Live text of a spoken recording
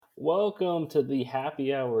Welcome to the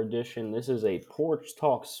happy hour edition. This is a Porch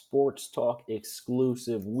Talk Sports Talk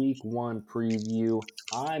exclusive week one preview.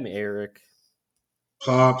 I'm Eric.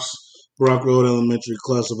 Pops, Brock Road Elementary,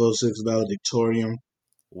 class of '06 valedictorian.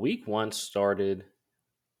 Week one started.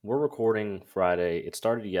 We're recording Friday. It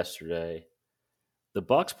started yesterday. The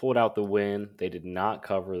Bucs pulled out the win. They did not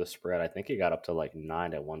cover the spread. I think it got up to like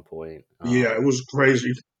 9 at one point. Yeah, it was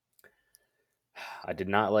crazy. I did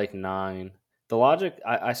not like 9. The logic,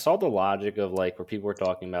 I saw the logic of like where people were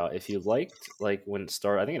talking about if you liked like when it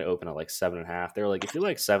started, I think it opened at like 7.5. They were like, if you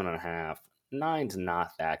like 7.5, 9's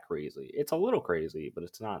not that crazy. It's a little crazy, but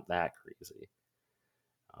it's not that crazy.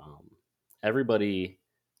 Everybody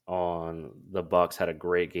on the Bucs had a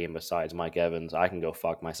great game besides Mike Evans. I can go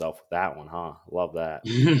fuck myself with that one, huh? Love that.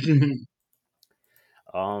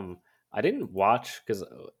 I didn't watch because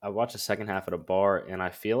I watched the second half at a bar, and I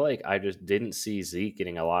feel like I just didn't see Zeke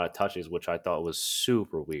getting a lot of touches, which I thought was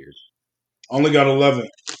super weird. Only got 11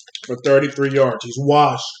 for 33 yards. He's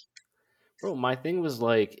washed. Bro, my thing was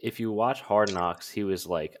like, if you watch Hard Knocks, he was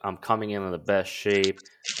like, I'm coming in the best shape.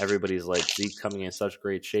 Everybody's like, Zeke's coming in such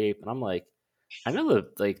great shape. And I'm like, I know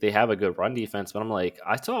that like they have a good run defense, but I'm like,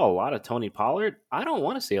 I saw a lot of Tony Pollard. I don't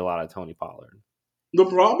want to see a lot of Tony Pollard. The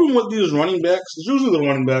problem with these running backs is usually the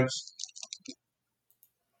running backs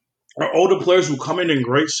are older players who come in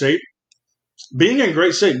great shape. Being in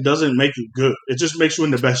great shape doesn't make you good. It just makes you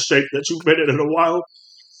in the best shape that you've been in a while.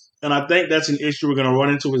 And I think that's an issue we're going to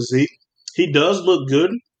run into with Zeke. He does look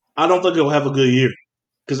good. I don't think he'll have a good year.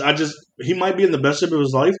 Because he might be in the best shape of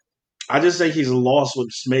his life. I just think he's lost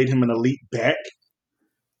what's made him an elite back.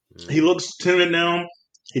 He looks timid now.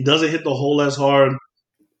 He doesn't hit the hole as hard.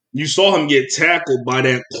 You saw him get tackled by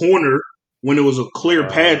that corner when it was a clear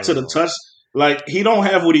pad to the touch. Like, he don't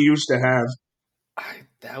have what he used to have.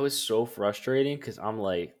 That was so frustrating because I'm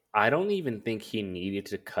like, I don't even think he needed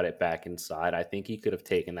to cut it back inside. I think he could have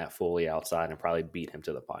taken that fully outside and probably beat him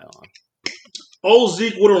to the pylon. Old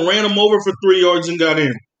Zeke would have ran him over for 3 yards and got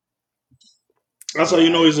in. That's how you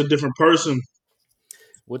know he's a different person.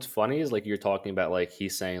 What's funny is like you're talking about like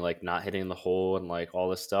he's saying like not hitting the hole and like all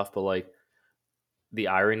this stuff, but like the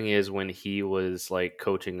irony is when he was like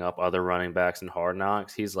coaching up other running backs in Hard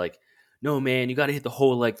Knocks, he's like, no, man, you got to hit the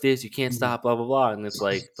hole like this. You can't stop, blah, blah, blah. And it's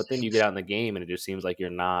like, but then you get out in the game and it just seems like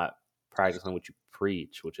you're not practicing what you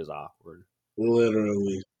preach, which is awkward.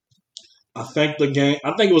 Literally. I think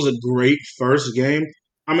it was a great first game.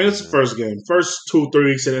 I mean, it's the first game. First 2-3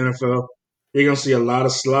 weeks in the NFL, you're going to see a lot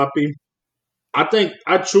of sloppy. I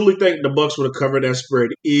truly think the Bucs would have covered that spread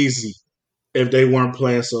easy if they weren't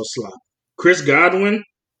playing so sloppy. Chris Godwin,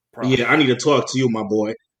 yeah, I need to talk to you, my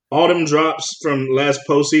boy. All them drops from last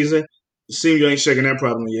postseason, it seems you ain't shaking that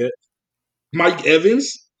problem yet. Mike Evans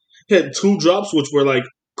had 2 drops, which were like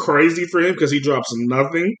crazy for him because he drops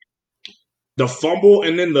nothing. The fumble,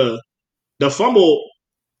 and then the fumble,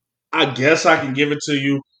 I guess I can give it to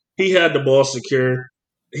you. He had the ball secure.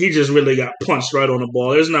 He just really got punched right on the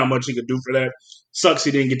ball. There's not much he could do for that. Sucks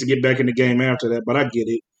he didn't get to get back in the game after that, but I get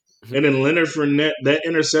it. And then Leonard Fournette, that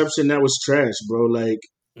interception, that was trash, bro. Like,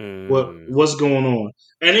 what's going on?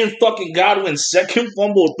 And then fucking Godwin's second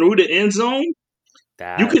fumble through the end zone.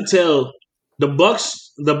 You could tell the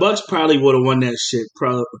Bucs probably would have won that shit.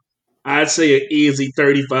 Probably, I'd say an easy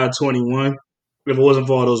 35-21 if it wasn't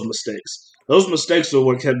for all those mistakes. Those mistakes are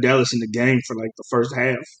what kept Dallas in the game for like the first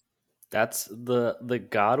half. That's the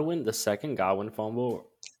second Godwin fumble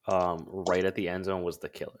right at the end zone was the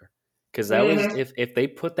killer. Because that was if they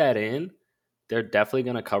put that in, they're definitely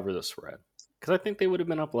going to cover the spread. Because I think they would have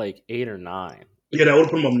been up like 8 or 9. Yeah, that would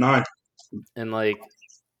have put them up 9. And like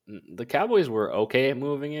the Cowboys were okay at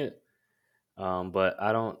moving it, but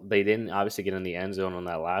they didn't obviously get in the end zone on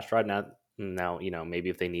that last drive. Now maybe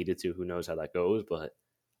if they needed to, who knows how that goes, but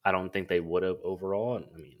I don't think they would have overall.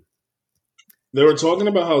 I mean, they were talking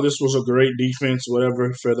about how this was a great defense,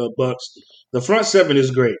 whatever, for the Bucs. The front seven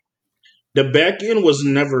is great. The back end was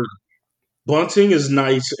never. Bunting is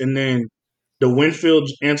nice, and then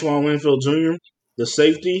Antoine Winfield Jr., the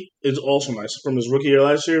safety, is also nice from his rookie year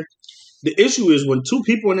last year. The issue is when 2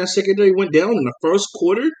 people in that secondary went down in the first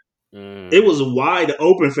quarter, it was wide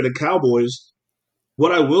open for the Cowboys.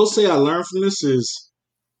 What I will say I learned from this is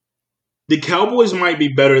the Cowboys might be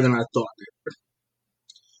better than I thought they were.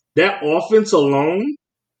 That offense alone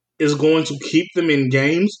is going to keep them in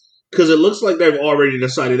games because it looks like they've already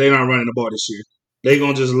decided they're not running the ball this year. They're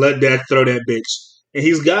going to just let Dak throw that bitch. And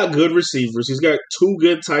he's got good receivers. He's got 2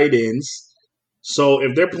 good tight ends. So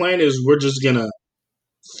if their plan is we're just going to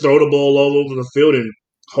throw the ball all over the field and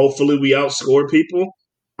hopefully we outscore people,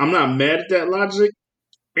 I'm not mad at that logic.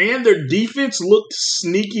 And their defense looked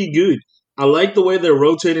sneaky good. I like the way they're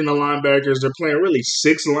rotating the linebackers. They're playing really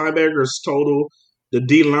 6 linebackers total. The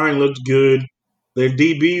D line looked good. Their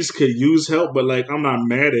DBs could use help, but like I'm not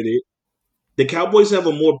mad at it. The Cowboys have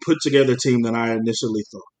a more put together team than I initially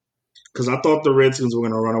thought. Because I thought the Redskins were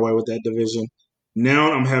going to run away with that division.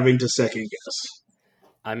 Now I'm having to second guess.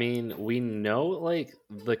 I mean, we know like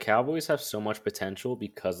the Cowboys have so much potential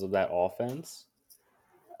because of that offense.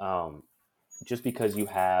 Um, just because you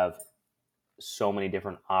have so many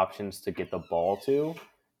different options to get the ball to,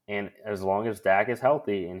 and as long as Dak is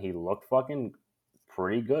healthy and he looked fucking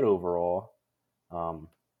pretty good overall, um,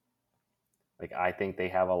 like I think they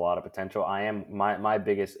have a lot of potential. My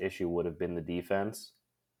biggest issue would have been the defense,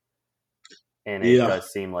 and it Yeah.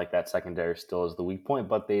 does seem like that secondary still is the weak point,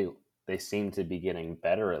 but they seem to be getting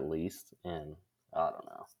better at least, and I don't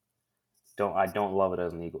know. I don't love it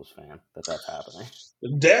as an Eagles fan that's happening.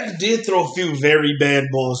 Dak did throw a few very bad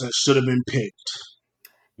balls that should have been picked.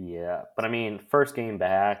 Yeah, but I mean, first game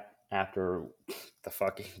back after the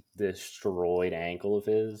fucking destroyed ankle of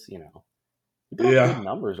his, he put up good Yeah.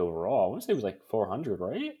 numbers overall. I want to say it was like 400,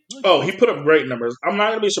 right? Like Oh, he close to put up great numbers. I'm not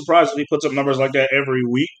going to be surprised if he puts up numbers like that every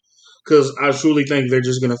week because I truly think they're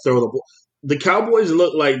just going to throw the ball. The Cowboys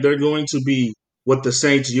look like they're going to be what the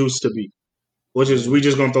Saints used to be, which is we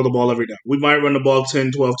just going to throw the ball every day. We might run the ball 10,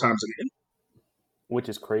 12 times a game. which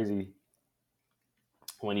is crazy.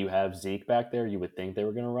 When you have Zeke back there, you would think they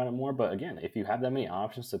were going to run it more. But again, if you have that many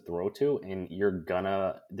options to throw to, and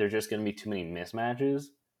there's just going to be too many mismatches.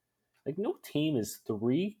 Like no team is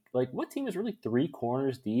three. Like what team is really 3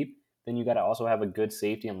 corners deep? Then you got to also have a good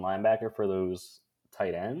safety and linebacker for those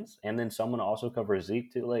tight ends, and then someone also covers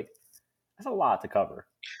Zeke too. Like that's a lot to cover.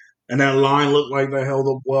 And that line looked like they held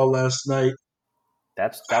up well last night.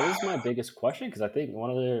 That was my biggest question because I think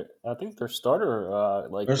their starter is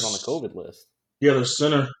on the There's, COVID list. yeah, the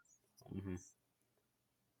center. Mm-hmm.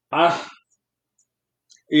 I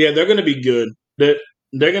Yeah, they're going to be good.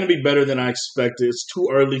 They're going to be better than I expected. It's too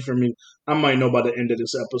early for me. I might know by the end of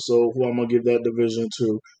this episode who I'm going to give that division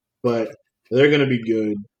to, but they're going to be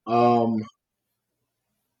good.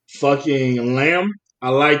 Fucking Lamb, I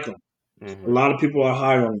like him. A Mm-hmm. lot of people are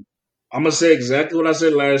high on him. I'm going to say exactly what I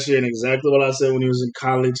said last year and exactly what I said when he was in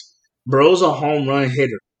college. Bro's a home run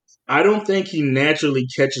hitter. I don't think he naturally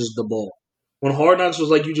catches the ball. When Hard Knocks was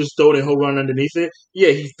like, you just throw it and he'll run underneath it. Yeah,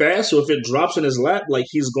 he's fast, so if it drops in his lap, like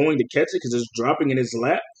he's going to catch it because it's dropping in his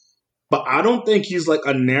lap. But I don't think he's like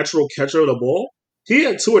a natural catcher of the ball. He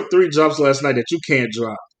had 2 or 3 drops last night that you can't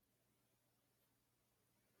drop.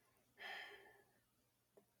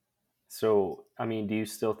 So, I mean, do you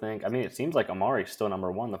still think? I mean, it seems like Amari's still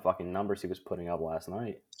number one. The fucking numbers he was putting up last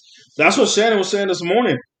night. That's what Shannon was saying this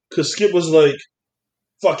morning. Because Skip was like,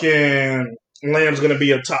 fucking Lamb's going to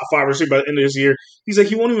be a top 5 receiver by the end of this year. He's like,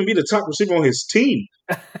 he won't even be the top receiver on his team.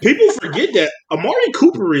 People forget that Amari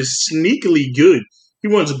Cooper is sneakily good. He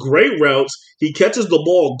runs great routes. He catches the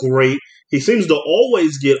ball great. He seems to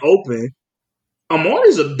always get open.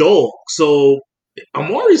 Amari's a dog. So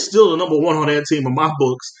Amari's still the number one on that team in my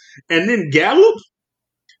books. And then Gallup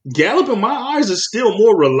in my eyes is still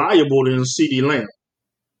more reliable than CeeDee Lamb.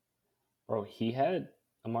 Bro,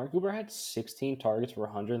 Amari Cooper had 16 targets for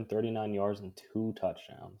 139 yards and 2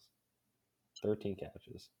 touchdowns, 13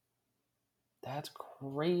 catches. That's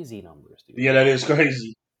crazy numbers, dude. Yeah, that is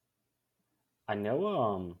crazy. I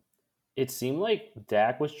know. It seemed like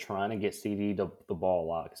Dak was trying to get CD the ball a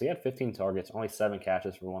lot because he had 15 targets, only 7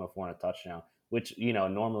 catches for 104 and a touchdown, which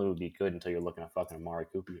normally would be good until you're looking at fucking Amari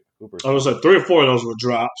Cooper's I was like numbers. 3 or 4 of those were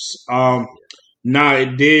drops. Nah,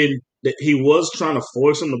 it did. He was trying to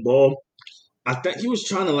force him the ball. I think he was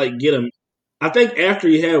trying to like get him. I think after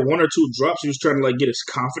he had 1 or 2 drops, he was trying to like get his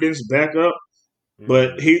confidence back up.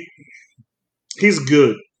 But Mm. he's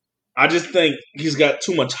good. I just think he's got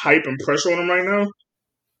too much hype and pressure on him right now.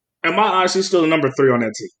 In my eyes, he's still the number 3 on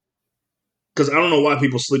that team. Because I don't know why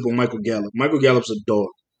people sleep on Michael Gallup. Michael Gallup's a dog.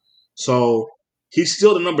 So he's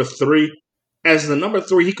still the number 3. As the number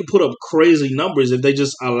 3, he could put up crazy numbers if they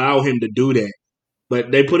just allow him to do that.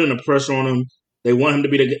 But they put in the pressure on him. They want him to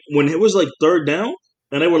be when it was like 3rd down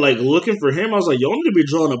and they were like looking for him. I was like, y'all need to be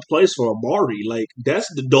drawing a place for Amari. Like that's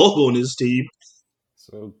the dog on this team.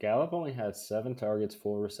 So Gallup only had 7 targets,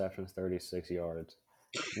 4 receptions, 36 yards.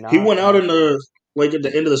 He Not went out in ideal. the like at the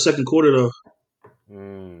end of the second quarter though.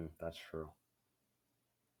 That's true.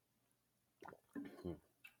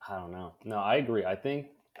 I don't know. No, I agree.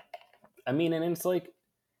 And it's like,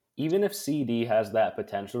 even if CD has that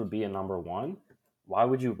potential to be a number 1, why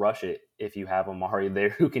would you rush it if you have Amari there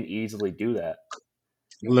who can easily do that?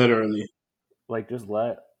 Literally. Like, just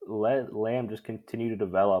let Lamb just continue to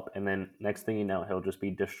develop, and then next thing you know, he'll just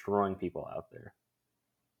be destroying people out there.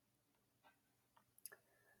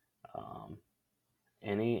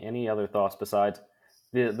 Any other thoughts besides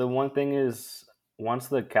the one thing is once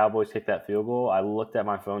the Cowboys kicked that field goal, I looked at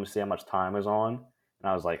my phone to see how much time was on, and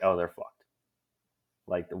I was like, oh, they're fucked.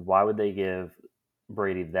 Like, why would they give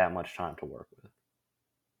Brady that much time to work with?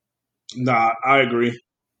 Nah, I agree.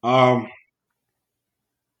 What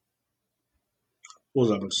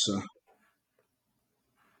was I going to say?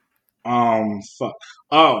 Fuck.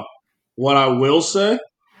 Oh, what I will say,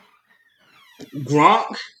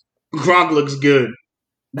 Gronk, Gronk looks good.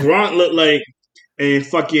 Gronk looked like a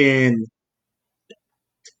fucking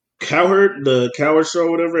Cowherd, the Cowherd show,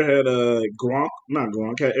 or whatever, had Gronk, not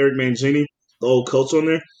Gronk, had Eric Mangini, the old coach on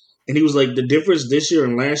there, and he was like, the difference this year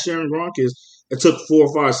and last year in Gronk is it took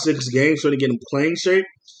 4, 5, 6 games for him to get in playing shape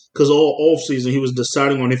because all off season he was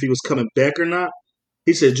deciding on if he was coming back or not.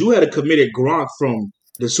 He said you had a committed Gronk from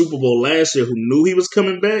the Super Bowl last year who knew he was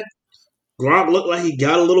coming back. Gronk looked like he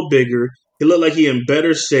got a little bigger. He looked like he in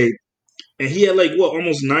better shape. And he had like what,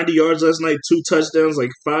 almost 90 yards last night, 2 touchdowns,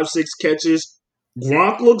 like 5, 6 catches.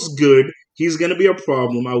 Gronk looks good. He's gonna be a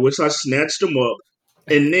problem. I wish I snatched him up.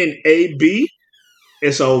 And then AB,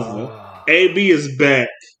 it's over. AB is back.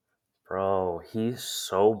 Bro, he's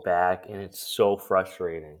so back, and it's so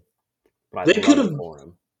frustrating. But They I could love have it for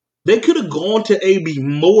him. they could have gone to AB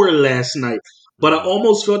more last night. But I Mhm.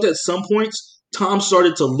 almost felt at some points Tom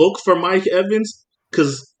started to look for Mike Evans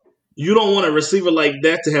because you don't want a receiver like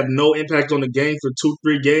that to have no impact on the game for 2,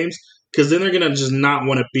 3 games because then they're gonna just not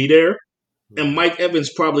want to be there. And Mhm. Mike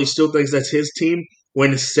Evans probably still thinks that's his team.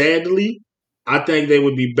 When sadly, I think they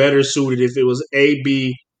would be better suited if it was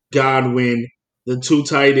AB, Godwin, the 2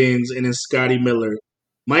 tight ends, and then Scotty Miller.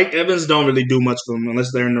 Mike Evans don't really do much for them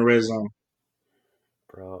unless they're in the red zone.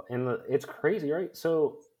 Bro, and it's crazy, right?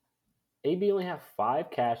 So AB only had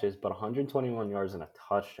 5 catches, but 121 yards and a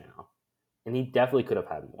touchdown, and he definitely could have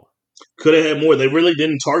had more. Could have had more. They really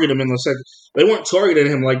didn't target him in the second. They weren't targeting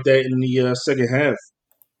him like that in the second half.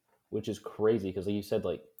 Which is crazy because, like you said,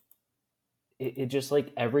 like it just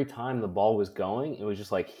like every time the ball was going, it was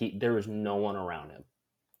just like there was no one around him,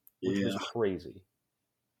 which was Yeah, crazy.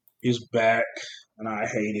 he's back, and I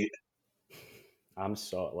hate it. I'm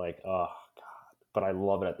so like, oh god, but I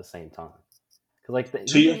love it at the same time because like he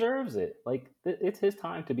T, deserves it. Like it's his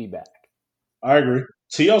time to be back. I agree.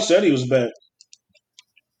 T.O. said he was back.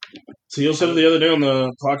 T.O. said it And the other day on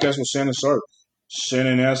the podcast with Shannon Sharp.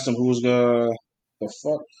 Shannon asked him who was the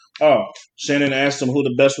fuck. Oh, Shannon asked him who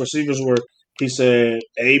the best receivers were. He said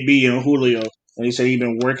AB and Julio, and he said he'd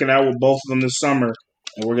been working out with both of them this summer,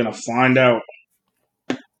 and we're gonna find out.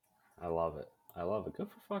 I love it. I love it. Good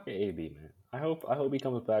for fucking AB, man. I hope he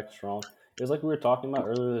comes back strong. It was like we were talking about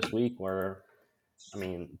earlier this week, where I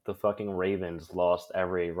mean, the fucking Ravens lost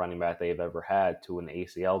every running back they've ever had to an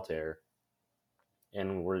ACL tear,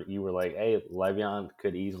 and you were like, hey, Le'Veon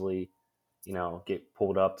could easily, get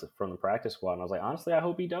pulled up from the practice squad. And I was like, honestly, I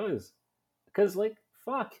hope he does, because like,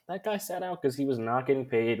 fuck, that guy sat out because he was not getting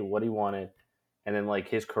paid what he wanted, and then like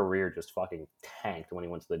his career just fucking tanked when he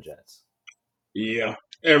went to the Jets. Yeah,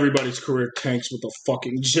 everybody's career tanks with the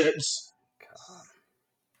fucking Jets.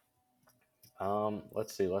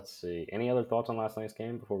 Let's see. Let's see. Any other thoughts on last night's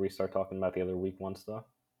game before we start talking about the other week one stuff?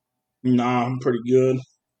 Nah, I'm pretty good.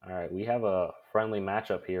 All right, we have a friendly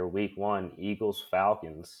matchup here. Week one, Eagles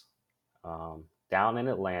Falcons. Down in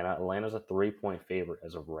Atlanta. Atlanta's a 3-point favorite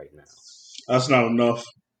as of right now. That's not enough.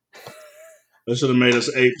 They should have made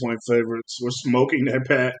us 8-point favorites. We're smoking that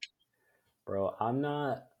pack. Bro, I'm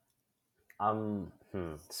not.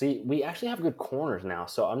 See, we actually have good corners now,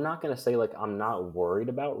 so I'm not gonna say like I'm not worried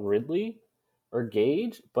about Ridley or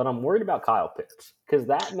Gage, but I'm worried about Kyle Pitts because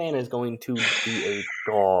that man is going to be a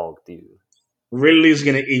dog, dude. Ridley's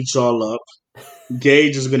gonna eat y'all up.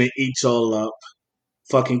 Gage is gonna eat y'all up.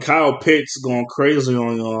 Fucking Kyle Pitts going crazy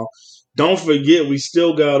on y'all. Don't forget, we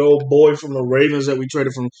still got old boy from the Ravens that we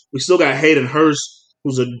traded from. We still got Hayden Hurst,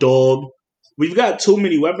 who's a dog. We've got too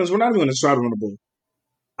many weapons. We're not even going to try to run the ball.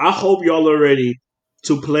 I hope y'all are ready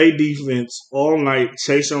to play defense all night,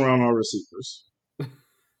 chasing around our receivers.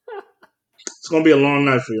 It's going to be a long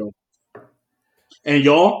night for y'all. And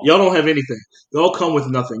y'all don't have anything. Y'all come with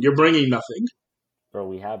nothing. You're bringing nothing. Bro,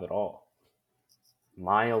 we have it all.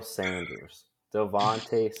 Miles Sanders,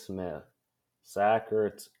 Devontae Smith,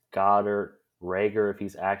 Sackerts, Goddard, Rager if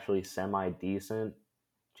he's actually semi-decent,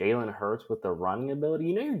 Jalen Hurts with the running ability.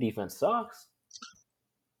 You know your defense sucks.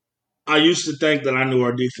 I used to think that I knew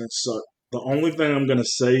our defense sucked. The only thing I'm going to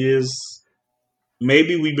say is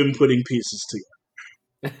maybe we've been putting pieces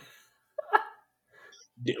together.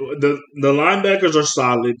 The linebackers are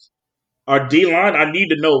solid. Our D line, I need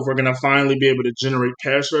to know if we're going to finally be able to generate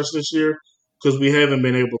pass rush this year because we haven't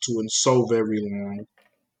been able to in so very long.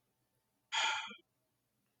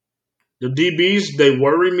 The DBs, they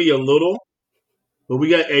worry me a little, but we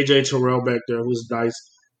got AJ Terrell back there who's nice.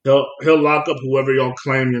 He'll lock up whoever y'all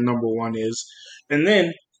claim your number one is. And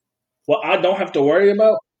then what I don't have to worry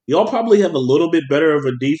about, y'all probably have a little bit better of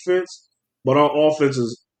a defense, but our offense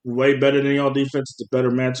is way better than y'all defense. It's a better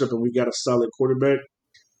matchup, and we got a solid quarterback.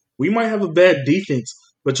 We might have a bad defense,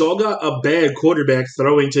 but y'all got a bad quarterback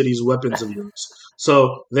throwing to these weapons of yours.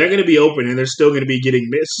 So they're going to be open, and they're still going to be getting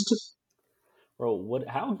missed. Bro, what?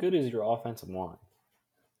 How good is your offensive line?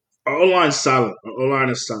 Our O line's solid. Our O line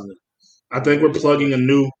is solid. I But think then you got like you we're got a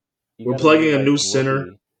new plugging a like new center.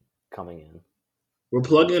 rookie coming in. We're Who's gonna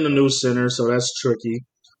plugging in a new start? center, so that's tricky.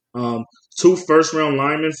 Um, 2 first-round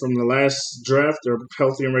linemen from the last draft are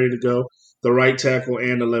healthy and ready to go. The right tackle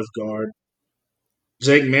and the left guard.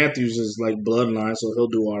 Jake Matthews is like bloodline, so he'll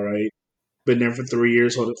do all right. Been there for 3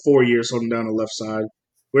 years, 4 years, holding down the left side.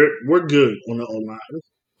 We're good on the O line.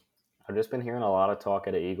 I've just been hearing a lot of talk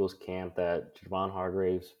at the Eagles camp that Javon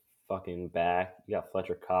Hargrave's fucking back. You got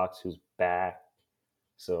Fletcher Cox who's back.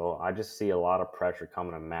 So I just see a lot of pressure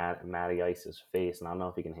coming to Matty Ice's face, and I don't know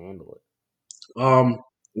if he can handle it.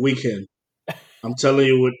 We can. I'm telling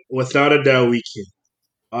you, without a doubt, we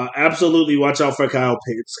can. Absolutely, watch out for Kyle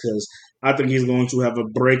Pitts because I think he's going to have a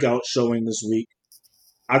breakout showing this week.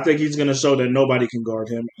 I think he's going to show that nobody can guard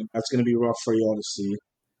him, and that's going to be rough for y'all to see.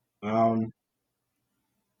 Um,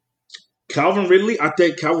 Calvin Ridley, I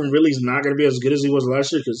think Calvin Ridley's not going to be as good as he was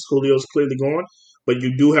last year because Julio's clearly gone. But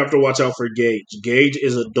you do have to watch out for Gage. Gage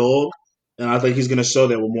is a dog, and I think he's going to show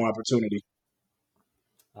that with more opportunity.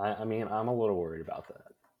 I mean, I'm a little worried about that.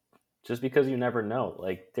 Just because you never know.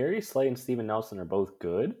 Like, Darius Slay and Steven Nelson are both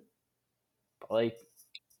good. But, like,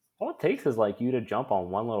 all it takes is, like, you to jump on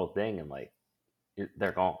one little thing and, like,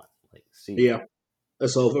 they're gone. Like, see ya. Yeah,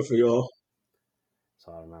 that's over for y'all.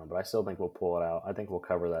 So I don't know. But I still think we'll pull it out. I think we'll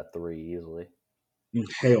cover that 3 easily.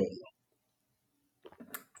 Hell no.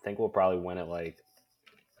 I think we'll probably win it, like,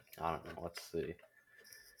 I don't know. Let's see.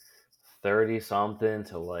 30 something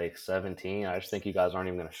to like 17. I just think you guys aren't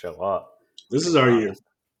even going to show up. This To is be our year. honest.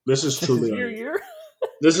 This is This is truly our your year. year?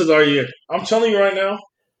 This is our year. I'm telling you right now,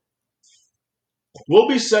 we'll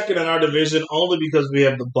be second in our division only because we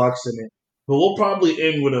have the Bucs in it. But we'll probably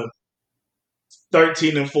end with a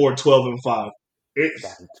 13-4, 12-5.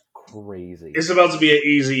 That's crazy. It's about to be an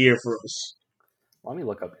easy year for us. Let me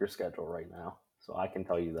look up your schedule right now so I can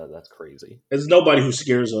tell you that that's crazy. There's nobody who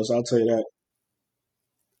scares us, I'll tell you that.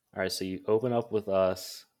 All right, so you open up with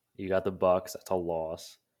us. You got the Bucs. That's a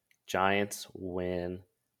loss. Giants win.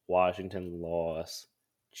 Washington loss.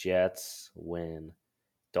 Jets win.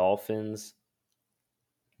 Dolphins.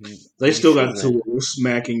 They You still should got Tua. win. We're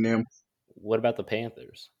smacking them. What about the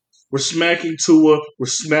Panthers? We're smacking Tua. We're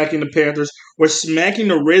smacking the Panthers. We're smacking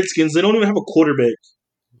the Redskins. They don't even have a quarterback.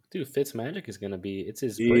 Dude, Fitzmagic is going to be, it's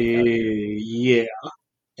his breakout year. Yeah.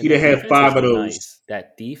 And He'd have that had defense 5 is of those. nice.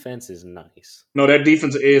 That defense is nice. No, that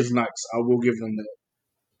defense is nice. I will give them that.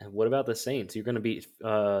 And what about the Saints? You're going to beat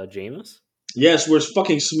Jameis? Yes, we're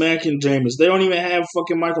fucking smacking Jameis. They don't even have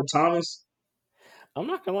fucking Michael Thomas. I'm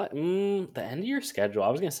not going to lie. The end of your schedule, I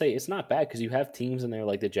was going to say it's not bad because you have teams in there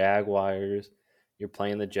like the Jaguars. You're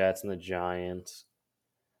playing the Jets and the Giants,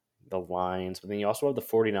 the Lions. But then you also have the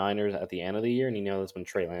 49ers at the end of the year. And you know that's when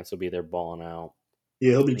Trey Lance will be there balling out.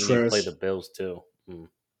 Yeah, he'll be And you trash. play the Bills too.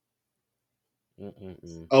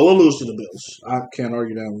 Oh, we'll lose to the Bills. I can't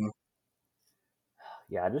argue that one.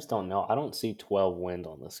 Yeah, I just don't know. I don't see 12 wins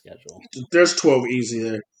on the schedule. There's 12 easy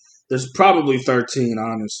there. There's probably 13,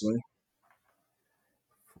 honestly.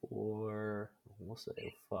 4, we'll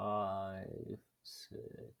say 5, 6.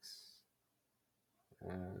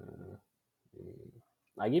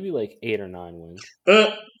 I give you like 8 or 9 wins.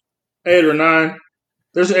 8 or 9.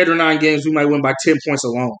 There's 8 or 9 games we might win by 10 points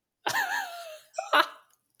alone.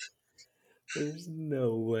 There's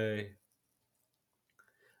no way.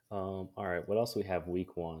 All right, what else do we have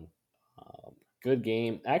week 1? Good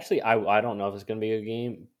game. Actually, I don't know if it's going to be a good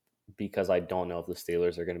game because I don't know if the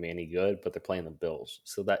Steelers are going to be any good, but they're playing the Bills.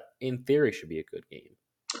 So that, in theory, should be a good game.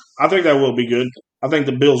 I think that will be good. I think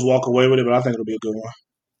the Bills walk away with it, but I think it'll be a good one.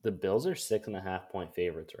 The Bills are 6.5-point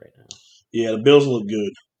favorites right now. Yeah, the Bills look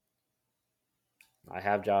good. I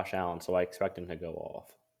have Josh Allen, so I expect him to go off.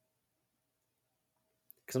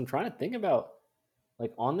 Because I'm trying to think about,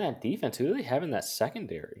 like, on that defense, who do they have in that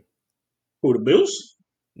secondary? Who, the Bills?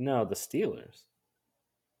 No, the Steelers.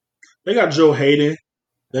 They got Joe Hayden.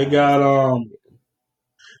 They got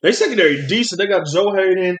they secondary decent. They got Joe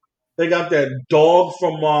Hayden. They got that dog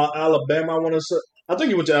from Alabama. I want to say. I think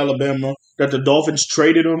he went to Alabama. That the Dolphins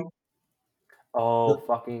traded him. Oh,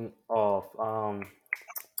 fucking oh,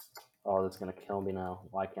 that's gonna kill me now.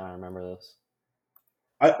 Why can't I remember this?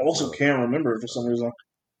 I also Oh, can't remember for some reason.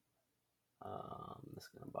 this is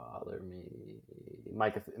gonna bother me.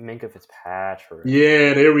 Minka Fitzpatrick,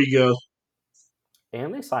 Yeah, there we go.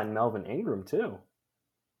 and they signed Melvin Ingram too.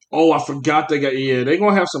 Oh, I forgot they got. Yeah, they're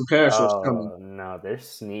gonna have some pass rush coming. Oh no, they're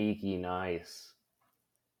sneaky nice,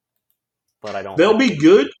 but I don't They'll like be Big Ben.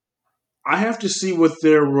 good. I have to see what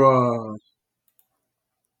their.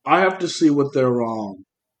 I have to see what their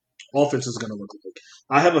offense is gonna look like.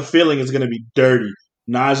 I have a feeling it's gonna be dirty.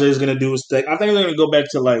 Najee is gonna do his thing. I think they're gonna go back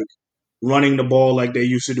to like running the ball like they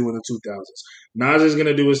used to do in the 2000s. Najee's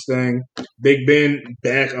gonna do his thing. Big Ben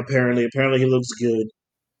back apparently. Apparently he looks good.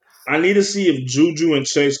 I need to see if Juju and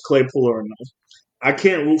Chase Claypool are enough. I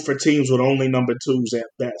can't root for teams with only number twos at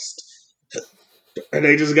best. And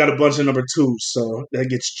they just got a bunch of number twos, so that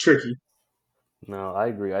gets tricky. No, I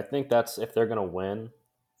agree. I think that's if they're gonna win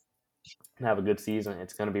and have a good season,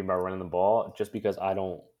 it's gonna be by running the ball. Just because I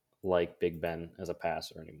don't like Big Ben as a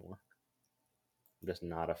passer anymore. I'm just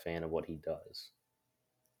not a fan of what he does.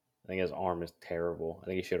 I think his arm is terrible. I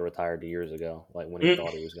think he should have retired years ago, like when he Mm,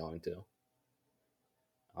 thought he was going to.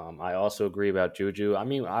 I also agree about Juju. I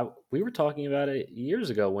mean, we were talking about it years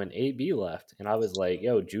ago when AB left, and I was like,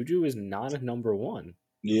 "Yo, Juju is not a number one."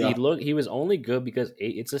 yeah, He was only good because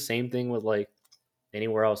it's the same thing with like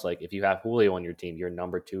anywhere else. Like if you have Julio on your team, your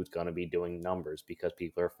number two is gonna be doing numbers because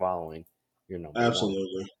people are following your number one.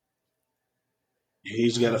 absolutely.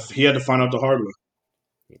 He had to find out the hard way.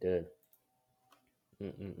 He did.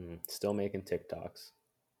 Still making TikToks.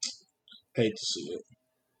 Hate to see it.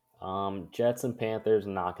 Jets and Panthers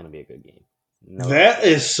not going to be a good game. No That chance.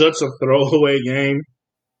 is such a throwaway game.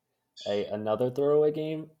 Another throwaway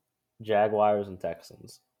game. Jaguars and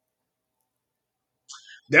Texans.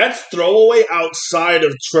 That's throwaway outside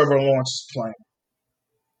of Trevor Lawrence's playing.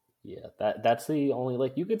 Yeah, that's the only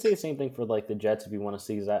like you could say the same thing for like the Jets if you want to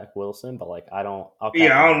see Zach Wilson, but like I'll catch Yeah,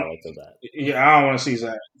 the I don't. highlights of that. Yeah, I don't want to see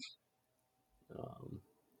that. Um,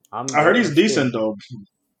 I'm I heard very he's interested. decent though.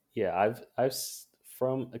 Yeah,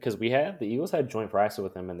 from because the Eagles had joint practice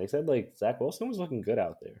with him, and they said like Zach Wilson was looking good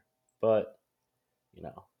out there, but you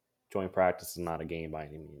know, joint practice is not a game by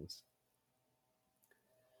any means.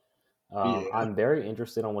 Yeah. I'm very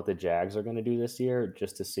interested on what the Jags are going to do this year,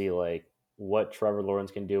 just to see like what Trevor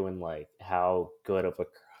Lawrence can do and like how good of a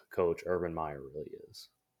coach Urban Meyer really is.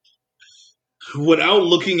 Without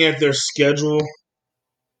looking at their schedule,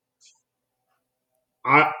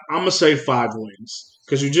 I'm gonna say 5 wins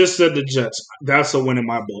because you just said the Jets. That's a win in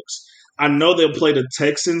my books. I know they'll play the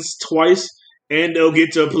Texans twice, and they'll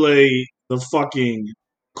get to play the fucking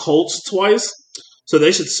Colts twice. So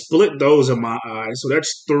they should split those in my eyes. So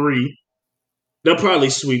that's 3. They'll probably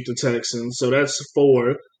sweep the Texans. So that's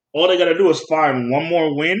 4. All they got to do is find one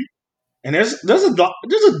more win, and there's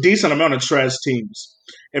a decent amount of trash teams.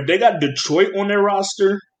 If they got Detroit on their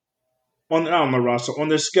roster, not on their roster, on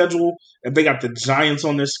their schedule, if they got the Giants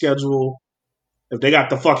on their schedule, if they got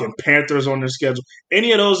the fucking Panthers on their schedule,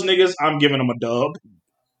 any of those niggas, I'm giving them a dub.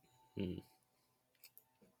 Hmm.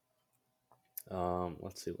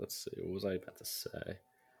 Let's see. What was I about to say?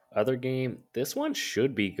 Other game. This one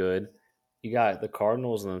should be good. You got the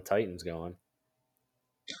Cardinals and the Titans going.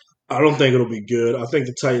 I don't think it'll be good. I think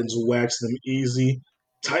the Titans will wax them easy.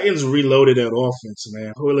 Titans reloaded that offense,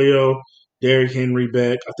 man. Julio, Derrick Henry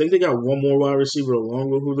back. I think they got one more wide receiver along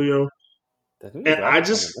with Julio. I think they And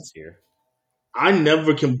drafted someone this year. I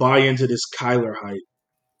never can buy into this Kyler hype.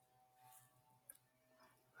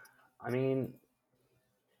 I mean,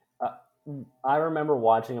 uh, I remember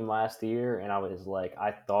watching him last year, and I was like,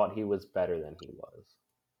 I thought he was better than he was.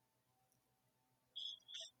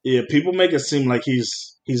 Yeah, people make it seem like he's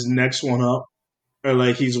next one up, or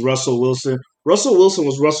like he's Russell Wilson. Russell Wilson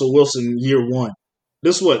was Russell Wilson year one.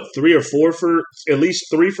 This what 3 or 4 for at least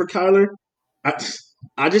 3 for Kyler. I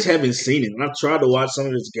I just haven't seen it. And I've tried to watch some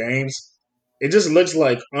of his games. It just looks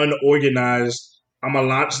like unorganized. I'm gonna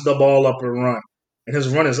launch the ball up and run, and his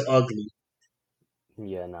run is ugly.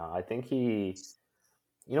 Yeah, no, I think he.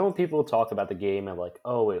 You know when people talk about the game and like,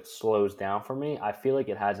 oh, it slows down for me. I feel like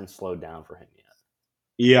it hasn't slowed down for him yet,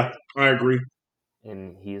 Yeah, I agree.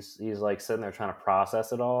 and he's like sitting there trying to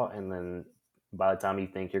process it all, and then by the time you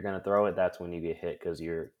think you're gonna throw it, that's when you get hit because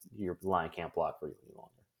your line can't block for you any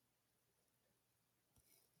longer.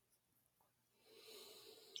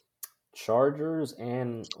 Chargers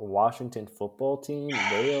and Washington football team.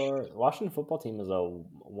 Washington football team is a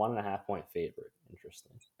 1.5 point favorite.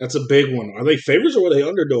 Interesting. That's a big one. Are they favorites or are they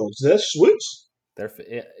underdogs? Did that switch?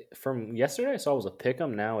 From yesterday. I saw it was a pick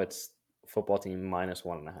 'em. Now it's football team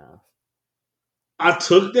 -1.5. I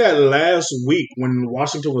took that last week when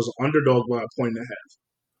Washington was underdog by a point and a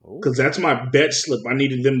half because Ooh, that's my bet slip. I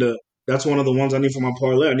needed them to. That's one of the ones I need for my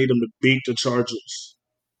parlay. I need them to beat the Chargers.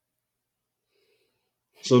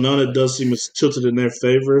 So none of it But does seem as tilted in their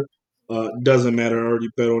favor. Doesn't matter. I already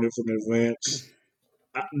bet on it from advance.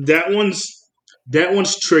 That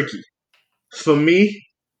one's tricky for me.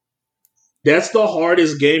 That's the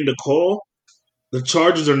hardest game to call. The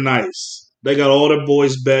Chargers are nice. They got all their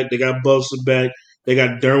boys back. They got Bosa back. They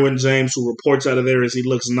got Derwin James, who reports out of there as he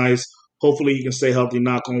looks nice. Hopefully, he can stay healthy.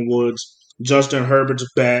 Knock on woods. Justin Herbert's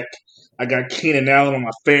back. I got Keenan Allen on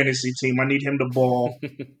my fantasy team. I need him to ball.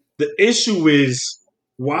 The issue is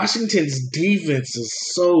Washington's defense is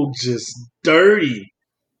so just dirty.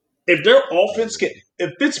 If their offense can,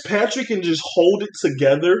 if Fitzpatrick can just hold it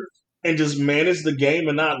together and just manage the game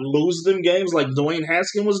and not lose them games like Dwayne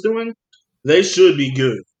Haskins was doing, they should be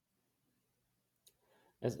good.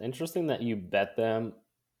 it's interesting that you bet them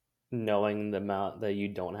knowing the amount that you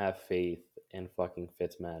don't have faith in fucking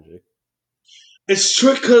Fitzmagic. It's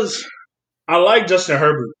true because I like Justin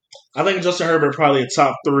Herbert. I think Justin Herbert probably a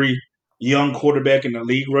top 3 young quarterback in the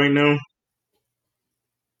league right now.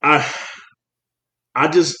 I I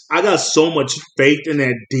got so much faith in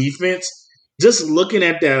that defense. Just looking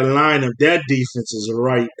at that line of that defense is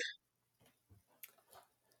right.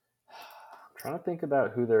 I'm trying to think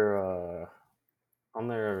about who they're on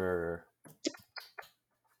their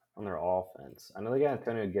on their offense. I know they got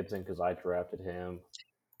Antonio Gibson because I drafted him.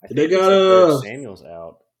 I They think they got said Curtis Samuel's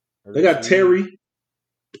out. Or they got Terry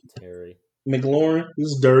Terry. McLaurin.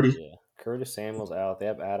 He's dirty. Yeah, Curtis Samuel's out. They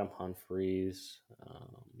have Adam Humphreys.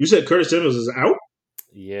 You said Curtis Samuels is out?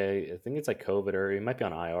 Yeah, I think it's like COVID or he might be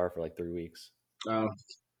on IR for like 3 weeks. Uh,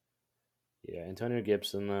 Yeah, Antonio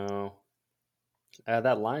Gibson though.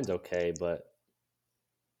 That line's okay, but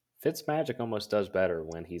Fitzmagic almost does better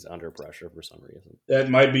when he's under pressure for some reason. that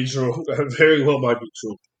might be true. That very well might be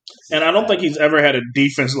true. And I don't think That, he's ever had a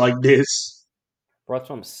defense like this. bro, that's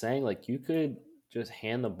what I'm saying. Like you could just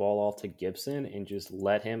hand the ball off to Gibson and just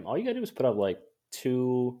let him. All you gotta do is put up like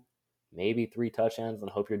 2, maybe 3 touchdowns,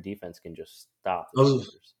 and hope your defense can just stop I the was,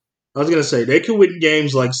 Chargers. I was gonna say they could win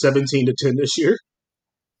games like 17-10 this year.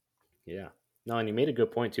 Yeah. No, and you made a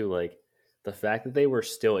good point too. Like the fact that they were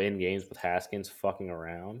still in games with Haskins fucking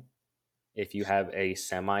around. If you have a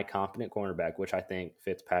semi-competent cornerback, which I think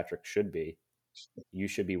Fitzpatrick should be, you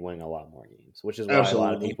should be winning a lot more games. Which is why a lot of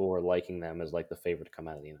Absolutely. people were liking them as like the favorite to come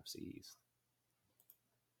out of the NFC East.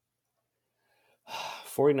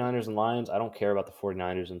 49ers and Lions, I don't care about the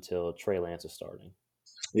 49ers until Trey Lance is starting.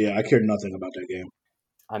 Yeah, I care nothing about that game.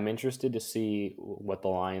 I'm interested to see what the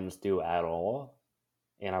Lions do at all,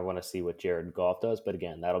 and I want to see what Jared Goff does. But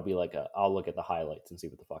again, that'll be like I'll look at the highlights and see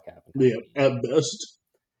what the fuck happened. Yeah, at best.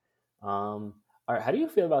 All right, how do you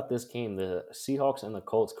feel about this game, the Seahawks and the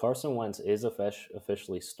Colts? Carson Wentz is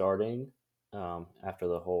officially starting after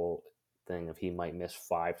the whole thing of he might miss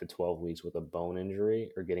 5 to 12 weeks with a bone injury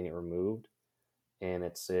or getting it removed, and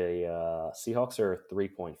it's a Seahawks are a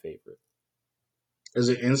 3-point favorite. Is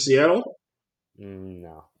it in Seattle?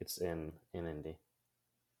 No, it's in Indy.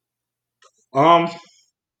 I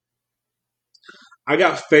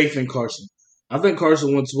got faith in Carson. I think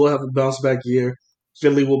Carson Wentz will have a bounce back year.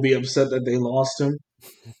 Philly will be upset that they lost him,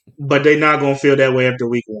 but they're not gonna feel that way after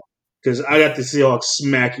week 1 because I got the Seahawks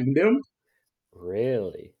smacking them.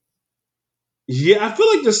 Really? Yeah, I feel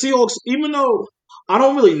like the Seahawks, even though I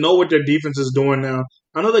don't really know what their defense is doing now.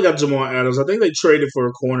 I know they got Jamal Adams. I think they traded for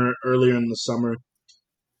a corner earlier in the summer.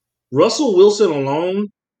 Russell Wilson alone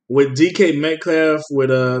with DK Metcalf, with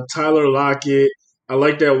Tyler Lockett. I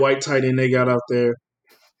like that white tight end they got out there.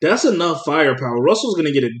 That's enough firepower. Russell's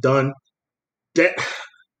gonna get it done. That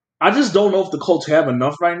I just don't know if the Colts have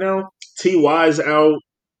enough right now. Ty's out.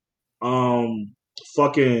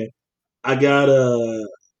 Fucking. I got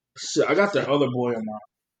I got the other boy on my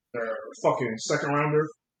fucking second rounder,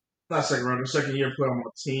 not second rounder, second year player on my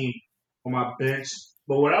team on my bench.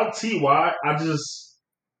 But without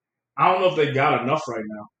I don't know if they got enough right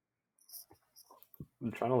now.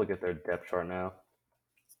 I'm trying to look at their depth chart now.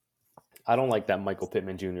 I don't like that Michael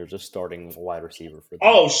Pittman Jr. is just starting wide receiver for them.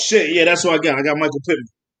 Oh shit, yeah, that's what I got. I got Michael Pittman.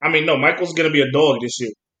 I mean, no, Michael's gonna be a dog this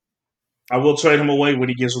year. I will trade him away when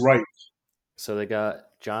he gets right. So they got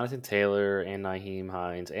Jonathan Taylor and Naheem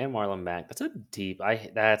Hines and Marlon Mack. That's a deep.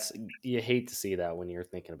 You hate to see that when you're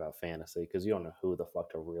thinking about fantasy because you don't know who the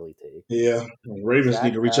fuck to really take. Yeah, Ravens Dak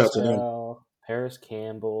need to reach out to them. Pascal, Paris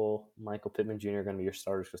Campbell, Michael Pittman Jr. are going to be your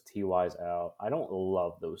starters because Ty's out. I don't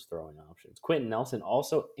love those throwing options. Quentin Nelson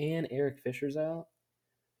also and Eric Fisher's out.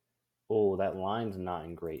 Oh, that line's not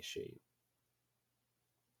in great shape.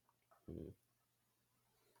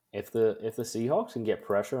 If the Seahawks can get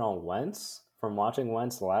pressure on Wentz from watching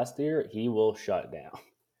Wentz last year, he will shut down.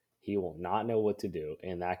 He will not know what to do,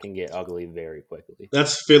 and that can get ugly very quickly.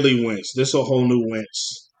 That's Philly Wentz. This a whole new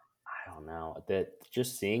Wentz. I don't know. That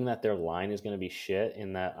just seeing that their line is going to be shit,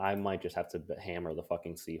 and that I might just have to hammer the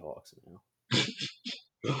fucking Seahawks now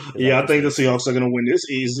because Yeah, that I just think the makes Seahawks are going to win this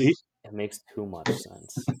easy. it makes too much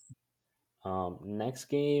sense. Next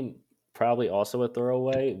game, probably also a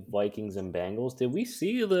throwaway, Vikings and Bengals. Did we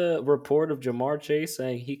see the report of Jamar Chase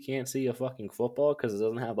saying he can't see a fucking football because it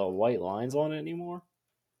doesn't have the white lines on it anymore?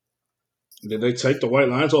 Did they take the white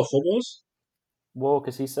lines off footballs? Well,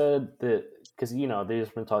 because he said that, because, there's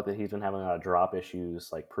been talk that he's been having a lot of drop issues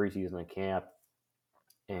like preseason and camp,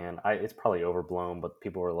 and it's probably overblown, but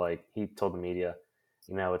people were like, he told the media,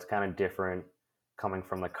 it's kind of different coming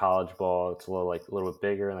from the college ball. It's a little bit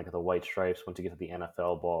bigger, and like the white stripes. Once you get to the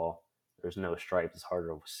NFL ball, there's no stripes. It's harder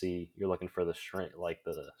to see. You're looking for the string, like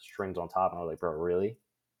the strings on top. And I was like, bro, really?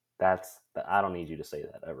 I don't need you to say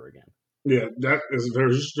that ever again. Yeah, that is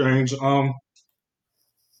very strange.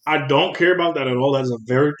 I don't care about that at all. That's a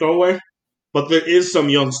very throwaway. But there is some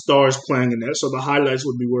young stars playing in there, so the highlights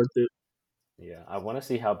would be worth it. Yeah, I want to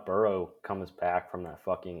see how Burrow comes back from that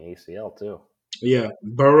fucking ACL too. Yeah,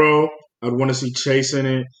 Burrow. I'd want to see Chase in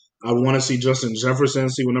it. I'd want to see Justin Jefferson,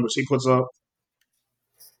 see what numbers he puts up.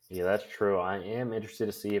 Yeah, that's true. I am interested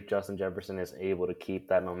to see if Justin Jefferson is able to keep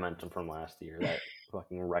that momentum from last year, that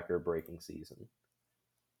fucking record-breaking season.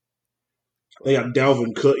 They got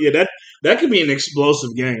Dalvin Cook. Yeah, that could be an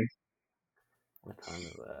explosive game. What time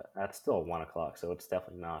is that? That's still 1 o'clock, so it's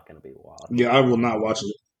definitely not going to be Yeah, watched. I will not watch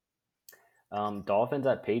it. Dolphins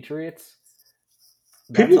at Patriots.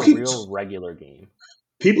 That's People a keep real regular game.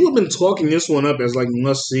 people have been talking this one up as like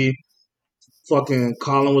must see. Fucking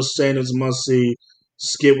Colin was saying it's must see.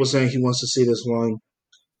 Skip was saying he wants to see this one.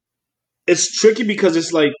 It's tricky because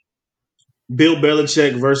it's like Bill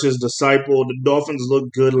Belichick versus Disciple. The Dolphins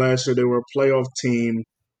looked good last year. They were a playoff team.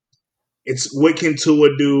 It's what can Tua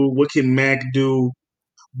do? What can Mac do?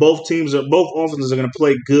 Both offenses are going to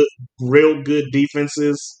play good, real good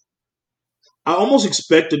defenses. I almost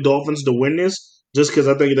expect the Dolphins to win this just because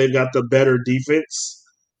I think they've got the better defense.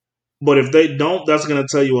 But if they don't, that's going to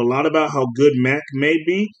tell you a lot about how good Mac may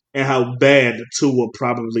be and how bad Tua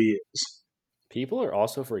probably is. People are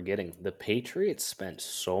also forgetting the Patriots spent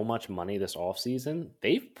so much money this offseason.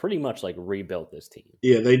 They've pretty much like rebuilt this team.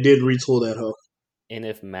 Yeah, they did retool that hoe. And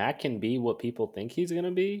if Mac can be what people think he's going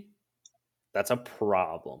to be, that's a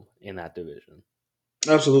problem in that division.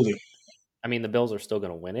 Absolutely. I mean, the Bills are still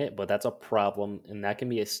going to win it, but that's a problem, and that can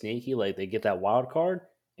be a sneaky. Like they get that wild card,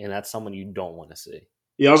 and that's someone you don't want to see.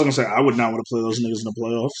 Yeah, I was gonna say I would not want to play those niggas in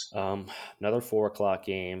the playoffs. Another 4 o'clock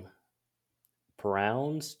game.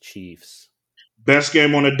 Browns Chiefs. Best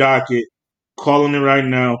game on the docket. Calling it right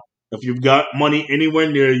now. If you've got money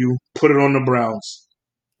anywhere near you, put it on the Browns.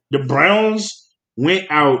 The Browns went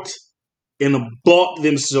out and bought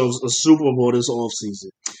themselves a Super Bowl this offseason.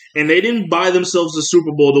 And they didn't buy themselves a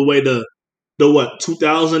Super Bowl the way the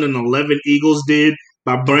 2011 Eagles did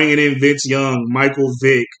by bringing in Vince Young, Michael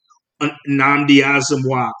Vick, Nnamdi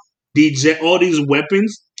Asomugha, DJ, all these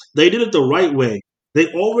weapons. They did it the right way. They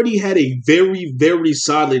already had a very, very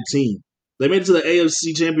solid team. They made it to the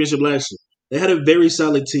AFC Championship last year. They had a very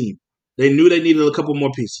solid team. They knew they needed a couple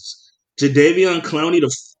more pieces. Jadeveon Clowney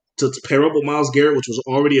to pair up with Myles Garrett, which was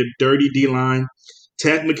already a dirty D-line.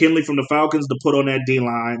 Ted McKinley from the Falcons to put on that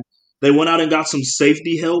D-line. They went out and got some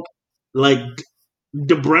safety help. Like,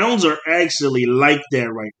 the Browns are actually like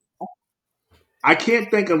that right now. I can't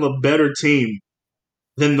think of a better team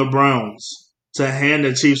than the Browns to hand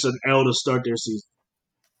the Chiefs an L to start their season.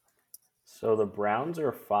 So the Browns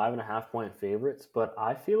are 5.5 point favorites, but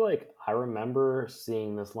I feel like I remember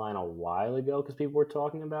seeing this line a while ago because people were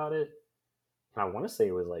talking about it. And I want to say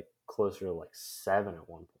it was like closer to like 7 at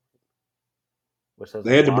one point, which says a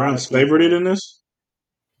They had the lot Browns of favored people. in this?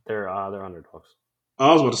 They're underdogs.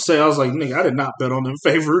 I was about to say, I was like, nigga, I did not bet on them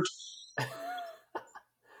favored.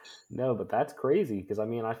 No, but that's crazy because I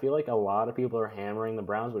mean I feel like a lot of people are hammering the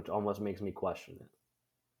Browns, which almost makes me question it.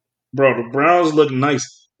 Bro, the Browns look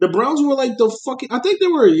nice. The Browns were like the fucking. I think they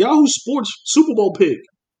were a Yahoo Sports Super Bowl pick.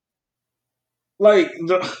 I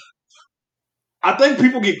think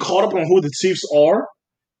people get caught up on who the Chiefs are.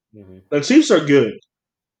 Mm-hmm. The Chiefs are good.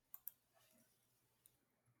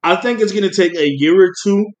 I think it's going to take a year or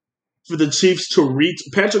two for the Chiefs to reach.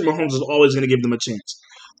 Patrick Mahomes is always going to give them a chance.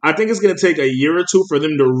 I think it's going to take a year or two for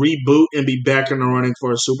them to reboot and be back in the running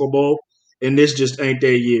for a Super Bowl. And this just ain't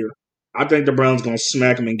their year. I think the Browns going to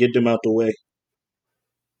smack them and get them out the way.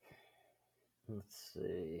 Let's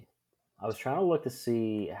see. I was trying to look to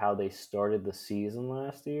see how they started the season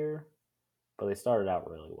last year, but they started out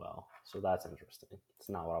really well. So that's interesting. It's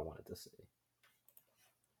not what I wanted to see.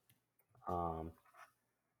 Um,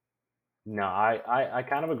 no, I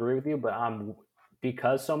kind of agree with you, but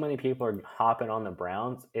because so many people are hopping on the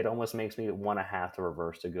Browns, it almost makes me want to have to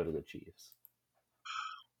reverse to go to the Chiefs.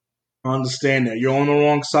 I understand that. You're on the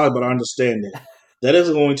wrong side, but I understand that. That is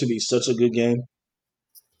going to be such a good game.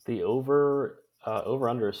 The over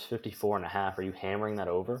under is 54.5. Are you hammering that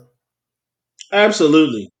over?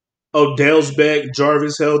 Absolutely. Odell's back,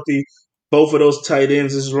 Jarvis healthy. Both of those tight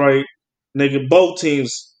ends is right. Nigga, both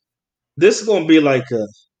teams. This is going to be like a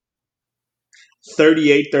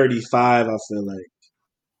 38-35, I feel like.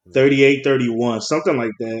 Hmm. 38-31, something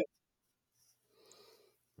like that.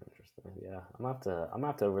 Interesting. Yeah, I'm gonna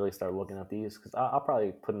have to really start looking at these because I'll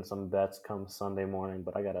probably put in some bets come Sunday morning.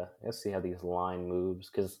 But let's see how these line moves.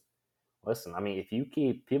 Because listen, I mean,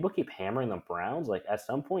 if people keep hammering the Browns, like at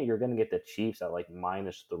some point you're gonna get the Chiefs at like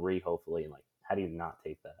 -3, hopefully. And like, how do you not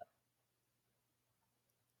take that?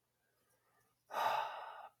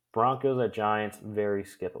 Broncos at Giants, very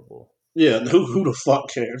skippable. Yeah, who the fuck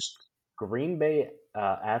cares? Green Bay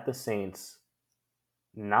at the Saints,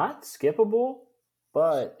 not skippable,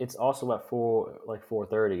 but it's also at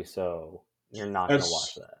 4:30, so you're not gonna watch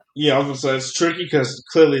That's that. Yeah, I was gonna say it's tricky because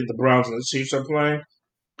clearly the Browns and the Chiefs are playing.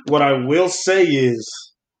 What I will say is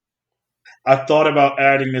I thought about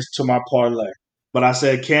adding this to my parlay, but I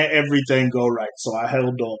said can't everything go right, so I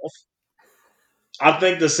held off. I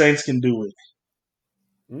think the Saints can do it.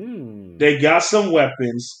 Mm. They got some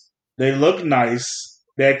weapons. They look nice.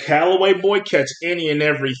 That Callaway boy catch any and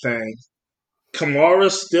everything.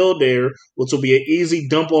 Kamara's still there, which will be an easy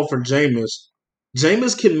dump off for Jameis.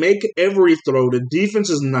 Jameis can make every throw. The defense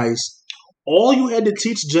is nice. All you had to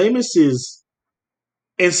teach Jameis is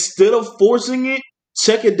instead of forcing it,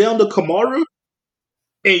 check it down to Kamara,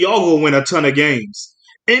 and y'all will win a ton of games.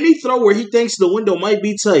 Any throw where he thinks the window might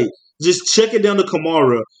be tight, just check it down to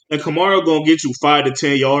Kamara, and Kamara gonna get you 5 to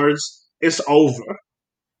 10 yards. It's over.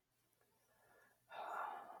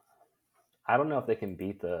 I don't know if they can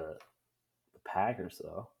beat the Packers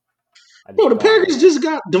though. I Bro, just the don't Packers know. just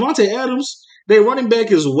got Devontae Adams. Their running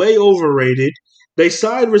back is way overrated. They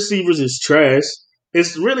side receivers is trash.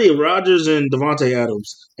 It's really Rodgers and Devontae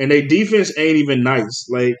Adams, and their defense ain't even nice.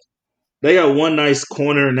 Like they got one nice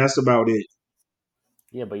corner, and that's about it.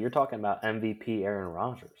 Yeah, but you're talking about MVP Aaron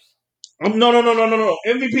Rodgers. No.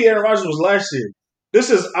 MVP Aaron Rodgers was last year. This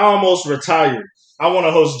is I almost retired. I want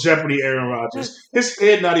to host Jeopardy Aaron Rodgers. His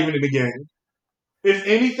head not even in the game. If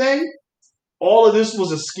anything, all of this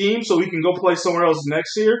was a scheme so he can go play somewhere else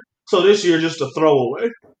next year. So this year just a throwaway.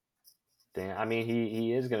 Damn, I mean,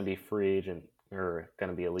 he is going to be free agent or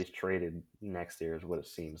going to be at least traded next year, is what it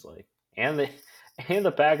seems like. And the and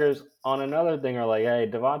the Packers on another thing are like, hey,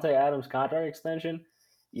 Devontae Adams contract extension.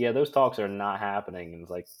 Yeah, those talks are not happening. And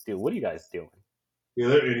it's like, dude, what are you guys doing? Yeah,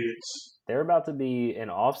 they're idiots. They're about to be an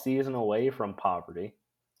off season away from poverty.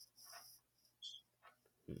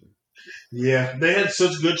 Hmm. Yeah, they had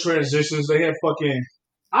such good transitions. They had fucking.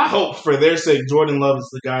 I hope for their sake, Jordan Love is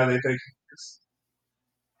the guy they think he is.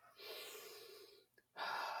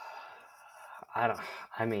 I don't.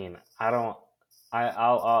 I mean, I don't.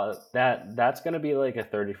 That's gonna be like a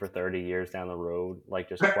 30 for 30 years down the road, like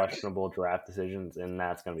just questionable draft decisions, and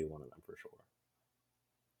that's gonna be one of them for sure.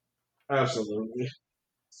 Absolutely.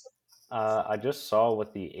 I just saw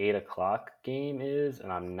what the 8 o'clock game is,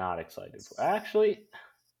 and I'm not excited for. Actually,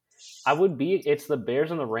 I would be. It's the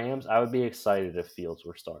Bears and the Rams. I would be excited if Fields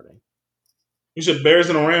were starting. You said Bears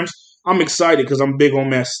and the Rams. I'm excited because I'm big on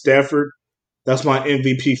Matt Stafford. That's my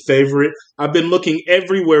MVP favorite. I've been looking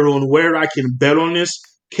everywhere on where I can bet on this.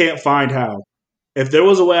 Can't find how. If there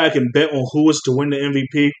was a way I can bet on who is to win the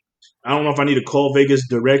MVP, I don't know if I need to call Vegas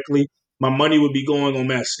directly. My money would be going on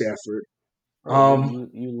Matt Stafford. Bro, Um,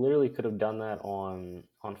 you literally could have done that on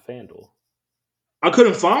FanDuel. I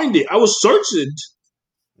couldn't find it. I was searching.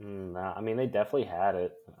 Nah, I mean, they definitely had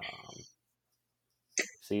it.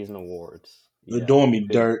 Season awards. They're Yeah, doing you me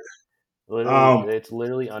could dirt. literally. Um, It's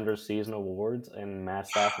literally under season awards, and Matt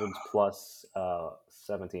Stafford's plus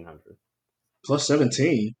 1,700. plus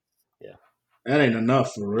 17. Yeah. That ain't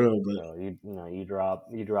enough for real, but So you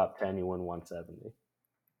drop 10, you win 170.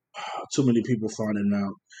 too many people finding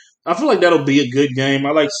out. I feel like that'll be a good game.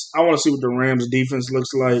 I want to see what the Rams defense looks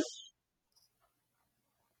like.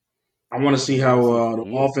 I Yeah, want to you see think we're how gonna see the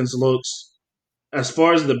Field? offense looks. As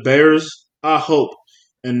far as the Bears, I hope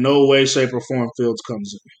in no way, shape, or form Fields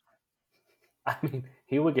comes in. I mean,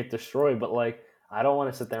 he would get destroyed, but like, I don't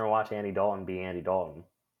want to sit there and watch Andy Dalton be Andy Dalton.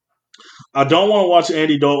 I don't want to watch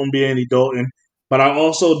Andy Dalton be Andy Dalton, but I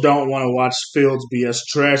also don't want to watch Fields be as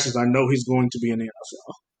trash as I know he's going to be in the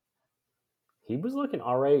NFL. He was looking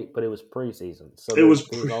all right, but it was preseason, so It was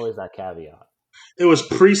there's always that caveat. It was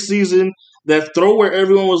preseason. That throw where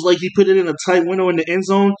everyone was like, he put it in a tight window in the end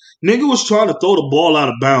zone. Nigga was trying to throw the ball out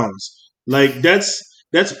of bounds. Like that's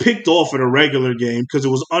picked off in a regular game because it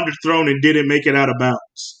was underthrown and didn't make it out of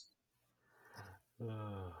bounds.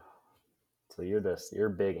 So you're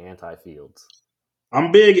big anti Fields.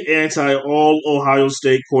 I'm big anti all Ohio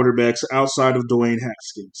State quarterbacks outside of Dwayne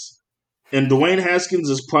Haskins. And Dwayne Haskins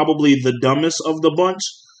is probably the dumbest of the bunch,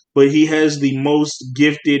 but he has the most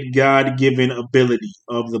gifted, God-given ability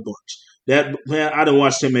of the bunch. That man, I done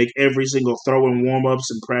watched him make every single throw in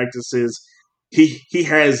warm-ups and practices. He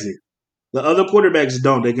has it. The other quarterbacks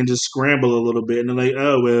don't. They can just scramble a little bit, and they're like,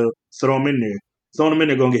 oh, well, throw him in there. Throw him in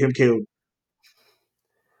there, going to get him killed.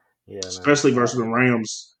 Yeah, man. Especially versus the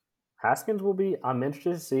Rams. Haskins will be. I'm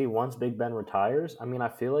interested to see once Big Ben retires. I mean, I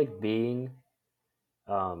feel like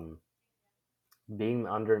um, being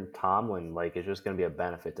under Tomlin like is just going to be a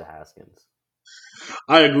benefit to Haskins.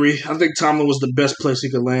 I agree. I think Tomlin was the best place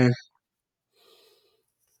he could land.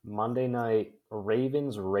 Monday night,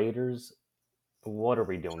 Ravens, Raiders. What are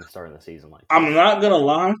we doing starting the season like this? I'm not going to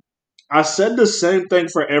lie. I said the same thing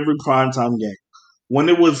for every primetime game. When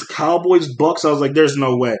it was Cowboys Bucs, I was like, there's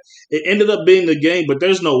no way. It ended up being a game, but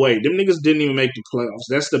there's no way. Them niggas didn't even make the playoffs.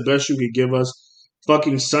 That's the best you could give us.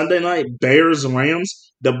 Fucking Sunday night, Bears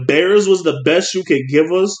Rams. The Bears was the best you could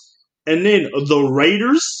give us. And then the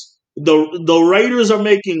Raiders. The Raiders are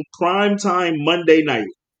making primetime Monday night.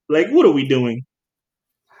 Like, what are we doing?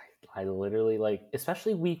 I literally like,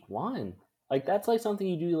 especially week 1. Like that's like something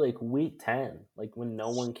you do like week 10, like when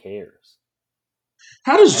no one cares.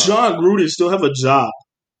 How does John Gruden still have a job?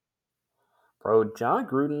 Bro, John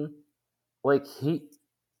Gruden, like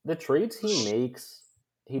the trades he makes,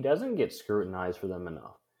 he doesn't get scrutinized for them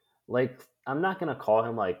enough. Like, I'm not gonna call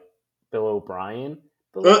him like Bill O'Brien,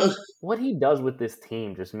 but like what he does with this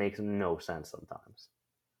team just makes no sense sometimes.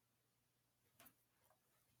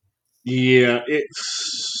 Yeah,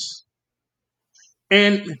 it's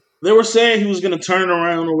and they were saying he was going to turn it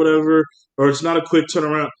around or whatever, or it's not a quick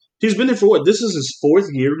turnaround. He's been there for what? This is his 4th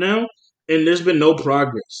year now, and there's been no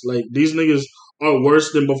progress. Like, these niggas are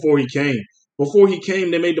worse than before he came. Before he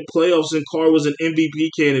came, they made the playoffs, and Carr was an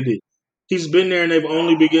MVP candidate. He's been there, and they've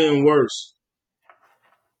only been getting worse.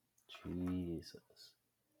 Jesus.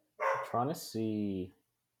 I'm trying to see.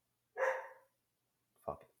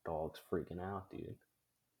 Fucking dog's freaking out, dude.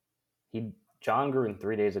 John Gruden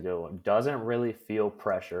 3 days ago doesn't really feel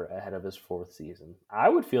pressure ahead of his 4th season. I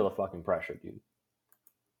would feel the fucking pressure, dude.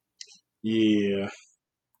 Yeah.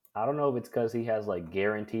 I don't know if it's because he has like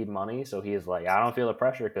guaranteed money, so he's like, I don't feel the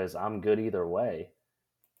pressure because I'm good either way.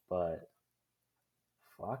 But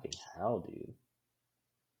fucking hell, dude.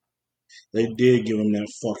 They did give him that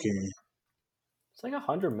fucking. It's like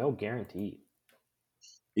 $100 million guaranteed.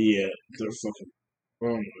 Yeah, they're fucking.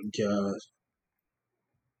 Oh my god.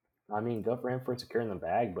 I mean, go for him for securing the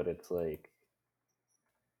bag, but it's like,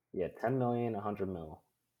 yeah, 10 million, 100 mil.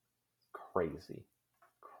 Crazy.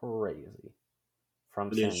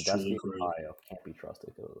 From Sandusky, Ohio. Can't be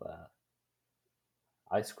trusted because of that.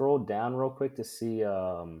 I scrolled down real quick to see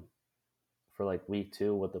for like week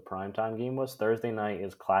 2 what the primetime game was. Thursday night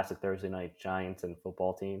is classic Thursday night Giants and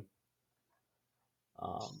football team.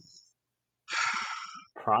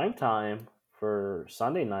 Primetime for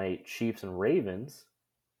Sunday night Chiefs and Ravens.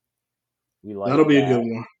 We like that'll be a good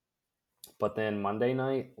one. But then Monday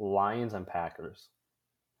night Lions and Packers.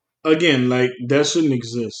 Again, like that shouldn't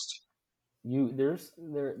exist. There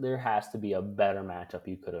has to be a better matchup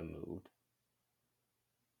you could have moved.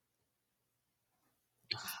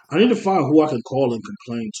 I need to find who I can call and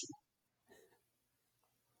complain to.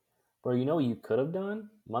 Bro, you know what you could have done?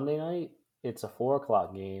 Monday night, it's a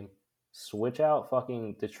 4:00 game. Switch out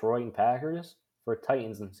fucking Detroit and Packers for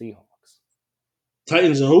Titans and Seahawks.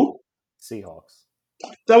 Titans and who? Seahawks.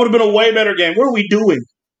 That would have been a way better game. What are we doing?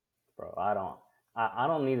 Bro, I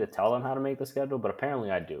don't need to tell them how to make the schedule, but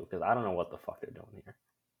apparently I do, because I don't know what the fuck they're doing here.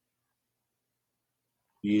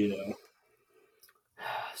 Yeah.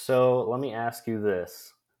 So let me ask you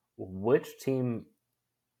this. Which team,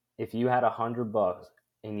 if you had $100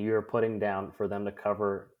 and you're putting down for them to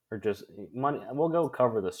cover, or just money, we'll go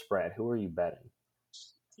cover the spread. Who are you betting?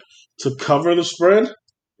 To cover the spread?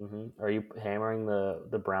 Are you hammering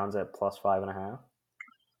the Browns at plus 5.5?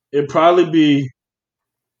 It'd definitely be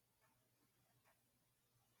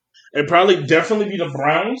the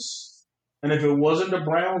Browns. And if it wasn't the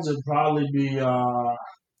Browns, it'd probably be I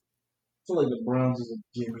feel like the Browns is a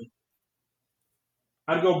gimme.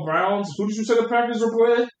 I'd go Browns. Who did you say the Packers are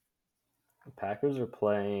playing? The Packers are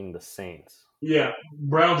playing the Saints. Yeah,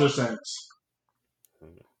 Browns or Saints.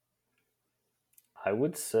 I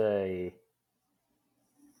would say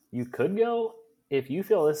you could go if you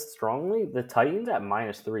feel this strongly, the Titans at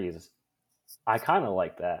 -3 I kind of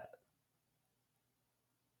like that.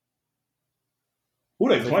 Who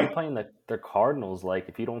they Because if you're playing? playing the Cardinals, like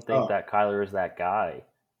if you don't think Oh, that Kyler is that guy,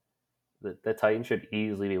 the Titans should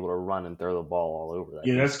easily be able to run and throw the ball all over that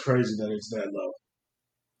yeah, that's defense. crazy that it's that low.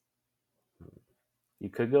 You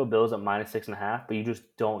could go Bills at -6.5, but you just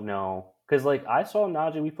don't know. Because like I saw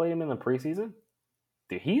Najee, we played him in the preseason.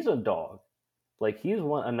 Dude, he's a dog. Like he's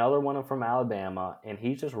another one from Alabama, and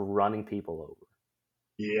he's just running people over.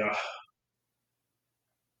 Yeah,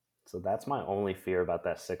 So that's my only fear about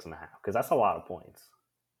that 6.5, because that's a lot of points.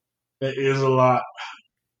 that is a lot.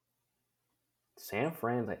 San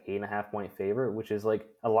Fran's an 8.5 point favorite, which is like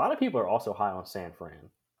a lot of people are also high on San Fran.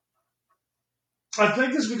 I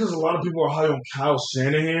think it's because a lot of people are high on Kyle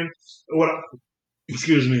Shanahan.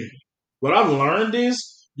 Excuse me. What I've learned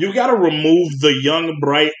is you got to remove the young,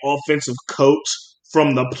 bright offensive coach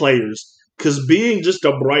from the players because being just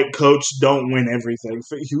a bright coach don't win everything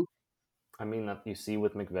for you. I mean, that you see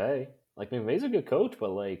with McVay. Like McVay's a good coach, but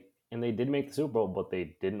like, and they did make the Super Bowl, but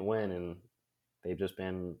they didn't win, and they've just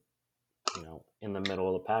been, in the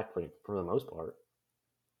middle of the pack for the most part.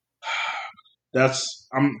 That's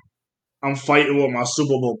I'm fighting with my Super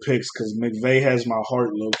Bowl picks because McVay has my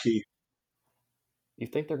heart low key. You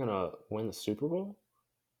think they're gonna win the Super Bowl?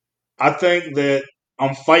 I think that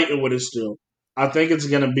I'm fighting with it still. I think it's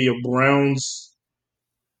gonna be a Browns.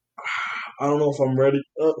 I don't know if I'm ready.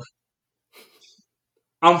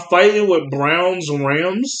 I'm fighting with Browns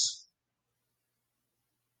Rams.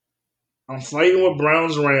 I'm fighting with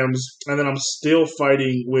Browns Rams, and then I'm still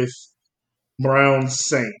fighting with Browns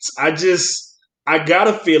Saints. I got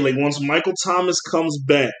a feeling once Michael Thomas comes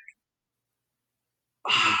back,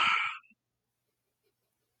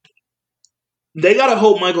 they gotta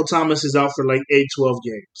hope Michael Thomas is out for like 8, 12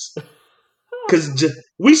 games. Because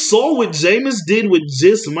we saw what Jameis did with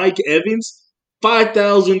just Mike Evans,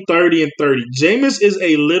 5,000, 30, and 30. Jameis is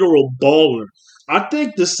a literal baller. I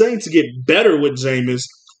think the Saints get better with Jameis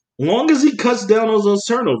long as he cuts down on those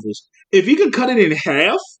turnovers. If he can cut it in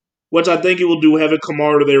half, which I think he will do, having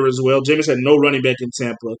Kamara there as well. Jameis had no running back in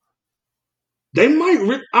Tampa. They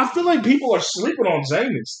might. I feel like people are sleeping on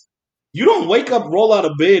Jameis. You don't wake up, roll out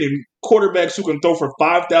of bed, and quarterbacks who can throw for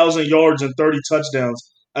 5,000 yards and 30 touchdowns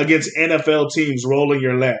against NFL teams roll in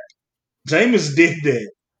your lap. Jameis did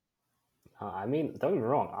that. I mean, don't get me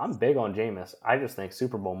wrong. I'm big on Jameis. I just think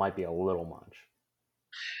Super Bowl might be a little much.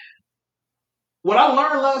 What I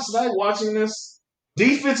learned last night watching this,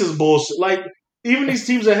 defense is bullshit. Like, even these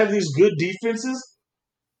teams that have these good defenses,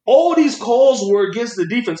 all these calls were against the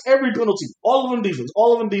defense. Every penalty, all of them defense,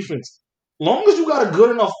 all of them defense. Long as you got a good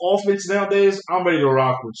enough offense nowadays, I'm ready to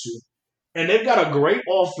rock with you. And they've got a great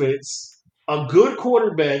offense, a good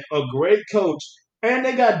quarterback, a great coach, and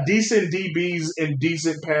they got decent DBs and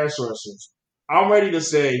decent pass rushers. I'm ready to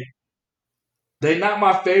say they're not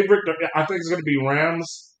my favorite. I think it's going to be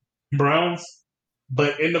Browns,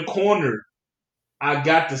 but in the corner, I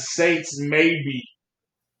got the Saints maybe.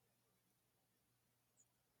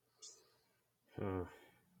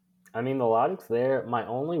 I mean, the logic's there. My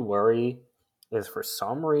only worry is for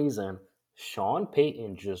some reason, Sean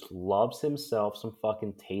Payton just loves himself some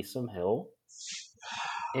fucking Taysom Hill.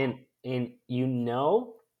 And and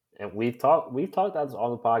we've talked about this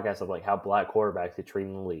on the podcast of like how black quarterbacks get treated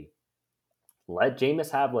in the league. Let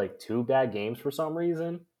Jameis have like 2 bad games for some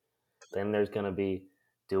reason, then there's gonna be,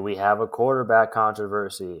 do we have a quarterback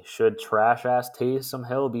controversy? Should trash ass Taysom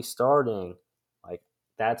Hill be starting? Like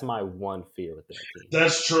that's my one fear with that team.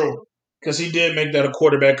 That's true. Because he did make that a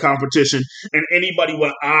quarterback competition, and anybody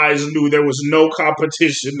with eyes knew there was no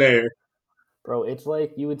competition there. Bro, it's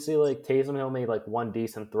like you would see like Taysom Hill made like one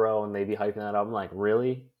decent throw and they'd be hyping that up. I'm like,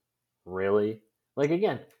 really? Really? Like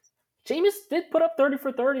again, Jameis did put up 30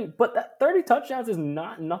 for 30, but that 30 touchdowns is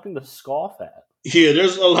not nothing to scoff at. Yeah,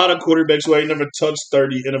 there's a lot of quarterbacks who ain't never touched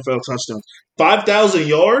 30 NFL touchdowns. 5,000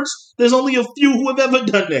 yards? There's only a few who have ever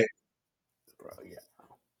done that. Bro, yeah.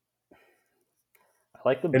 I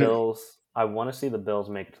like the And, Bills. I want to see the Bills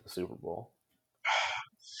make it to the Super Bowl.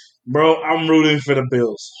 bro, I'm rooting for the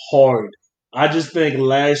Bills hard. I just think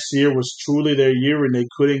last year was truly their year and they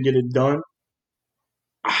couldn't get it done.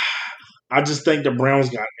 I just think the Browns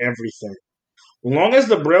got everything. As long as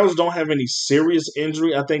the Browns don't have any serious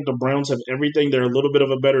injury, I think the Browns have everything. They're a little bit of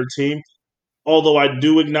a better team. Although I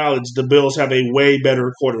do acknowledge the Bills have a way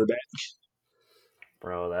better quarterback.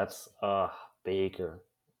 Bro, that's Baker.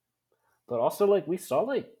 But also like we saw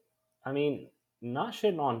like I mean, not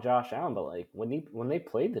shitting on Josh Allen, but like when they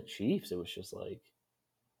played the Chiefs, it was just like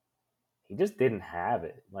he just didn't have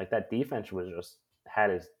it. Like that defense was just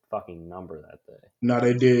had his fucking number that day. No,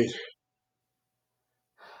 they did.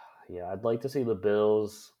 Yeah, I'd like to see the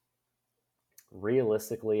Bills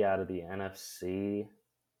realistically out of the NFC.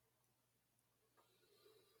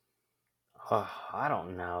 I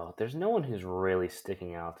don't know. There's no one who's really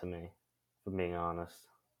sticking out to me, if I'm being honest.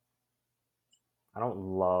 I don't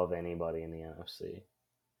love anybody in the NFC.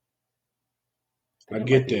 I I think it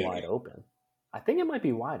might get be that. wide open. I think it might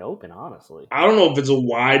be wide open, honestly. I don't know if it's a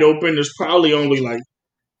wide open. There's probably only like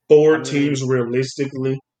I four mean, teams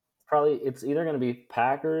realistically. probably it's either going to be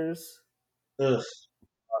Packers, Ugh,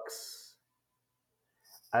 Bucs.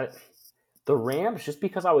 I, the Rams, just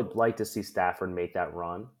because I would like to see Stafford make that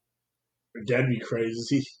run. that'd be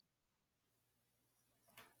crazy.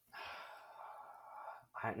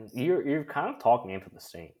 You're kind of talking into the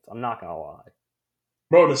Saints. I'm not gonna lie.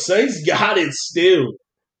 Bro, the Saints got it still.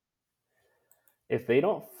 If they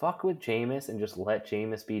don't fuck with Jameis and just let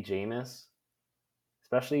Jameis be Jameis,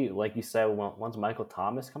 especially like you said, once Michael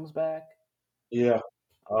Thomas comes back, Yeah,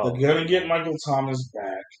 they're oh gonna get man, Michael Thomas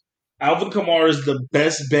back. Alvin Kamara is the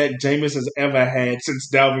best bet Jameis has ever had since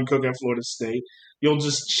Dalvin Cook at Florida State. You'll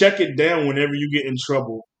just check it down whenever you get in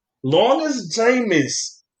trouble. Long as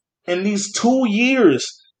Jameis in these 2 years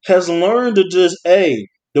has learned to just, hey,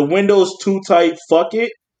 the window's too tight, fuck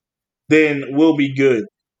it, then we'll be good.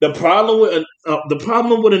 The problem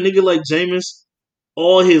with a nigga like Jameis,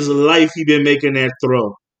 all his life he been making that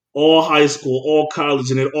throw, all high school, all college,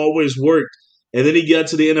 and it always worked. And then he got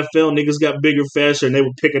to the NFL, niggas got bigger, faster, and they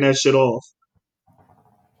were picking that shit off.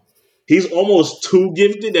 He's almost too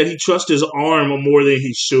gifted that he trusts his arm more than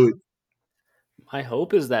he should. my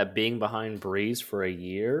hope is that being behind Breeze for a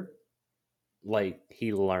year, like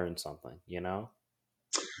he learned something.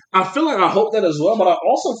 I feel like I hope that as well, but I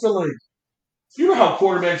also feel like you know how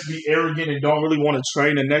quarterbacks be arrogant and don't really want to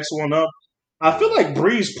train the next one up. I feel Yeah. like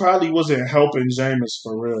Breeze probably wasn't helping Jameis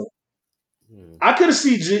for real. Hmm. I could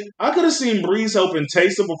have seen Breeze helping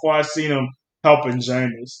Taysom before I seen him helping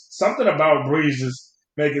Jameis. Something about Breeze just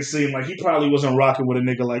make it seem like he probably wasn't rocking with a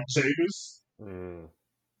nigga like Jameis. Hmm.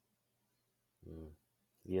 Hmm.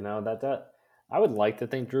 That I would like to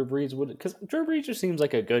think Drew Brees would, because Drew Brees just seems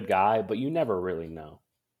like a good guy, but you never really know.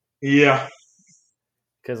 Yeah,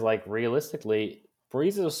 Because like realistically, Brees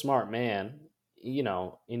is a smart man,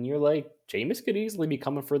 and you're like Jameis could easily be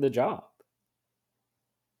coming for the job.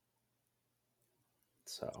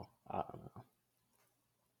 So I don't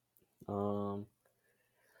know.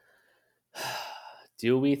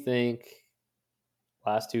 Do we think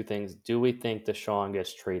last two things? Do we think Deshaun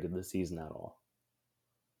gets traded this season at all?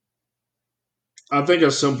 I think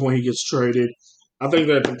at some point he gets traded. I think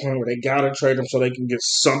they're at the point where they gotta trade him so they can get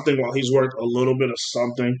something while he's worth a little bit of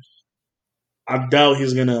something. I doubt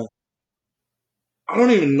he's gonna. I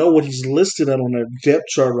don't even know what he's listed at on their depth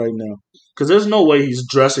chart right now because there's no way he's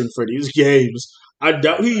dressing for these games. I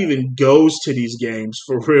doubt he Right. even goes to these games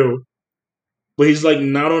for real. But he's like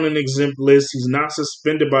not on an exempt list. He's not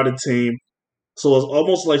suspended by the team, so it's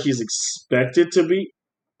almost like he's expected to be.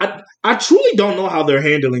 I truly don't know how they're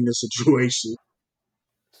handling this situation.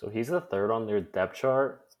 So he's the third on their depth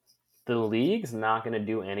chart. The league's not going to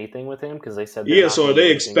do anything with him because they said they're Yeah, not so going are to do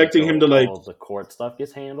they anything expecting him to until like? all of the court stuff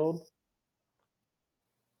gets handled.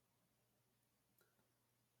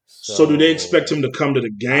 So do they expect So him to come to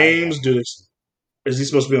the I have games? Is he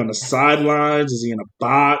supposed to be on the sidelines? Is he in a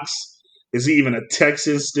box? Is he even a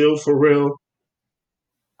Texan still for real?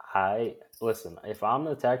 I listen. If I'm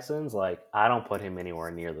the Texans, like I don't put him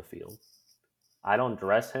anywhere near the field. I don't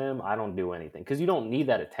dress him. I don't do anything because you don't need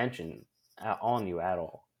that attention on you at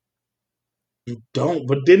all. You don't.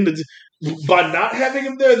 But then by not having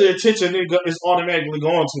him there, the attention is automatically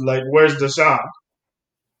going to like, where's Deshaun?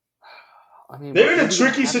 I mean, They're but in what a are you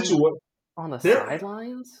gonna tricky have him situation. on the They're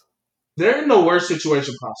sidelines? they're in the worst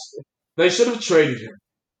situation possible. They should have traded him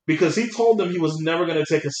because he told them he was never going to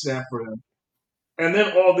take a snap for them. And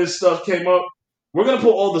then all this stuff came up. We're going to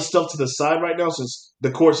put all the stuff to the side right now since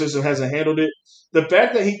the court system hasn't handled it. The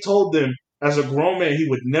fact that he told them as a grown man he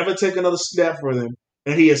would never take another snap for them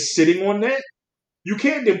and he is sitting on that, you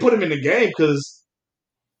can't then put him in the game because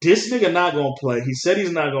this nigga not going to play. He said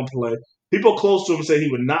he's not going to play. People close to him say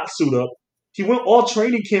he would not suit up. He went all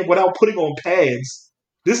training camp without putting on pads.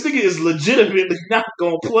 This nigga is legitimately not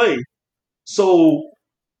going to play. So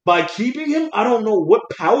by keeping him, I don't know what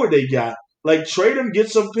power they got. Like trade him, get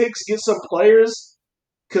some picks, get some players,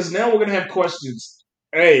 because now we're gonna have questions.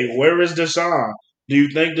 Hey, where is Deshaun? Do you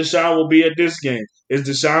think Deshaun will be at this game? Is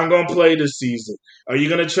Deshaun gonna play this season? Are you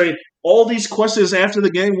gonna trade? All these questions after the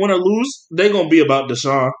game, win or lose, they're gonna be about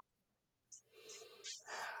Deshaun.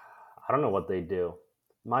 I don't know what they do.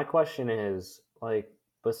 My question is like,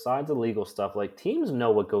 besides the legal stuff, like teams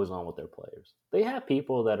know what goes on with their players. They have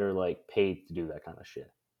people that are like paid to do that kind of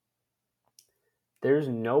shit. there's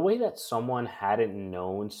no way that someone hadn't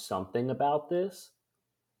known something about this.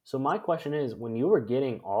 So my question is, when you were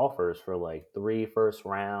getting offers for like 3 first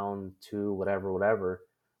round, two, whatever, whatever,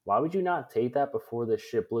 why would you not take that before this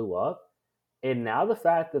shit blew up? And now the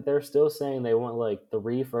fact that they're still saying they want like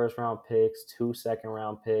 3 first round picks, 2 second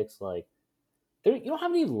round picks, like you don't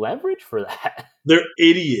have any leverage for that. They're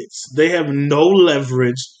idiots. They have no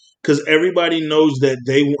leverage because everybody knows that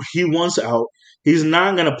he wants out. He's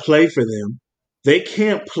not going to play for them. They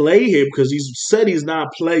can't play him because he's said he's not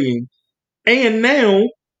playing. And now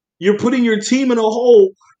you're putting your team in a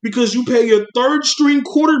hole because you pay your third string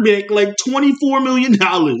quarterback like $24 million.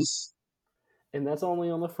 And that's only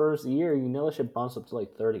on the first year. You know it should bounce up to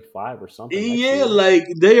like 35 or something next Yeah, year. like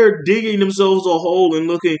they are digging themselves a hole and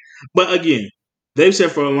looking. But again, they've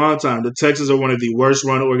said for a long time the Texans are one of the worst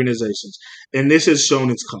run organizations. And this has shown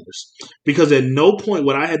its colors. Because at no point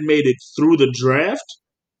would I had made it through the draft.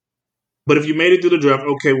 But if you made it through the draft,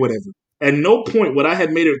 okay, whatever. At no point would I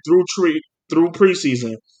have made it through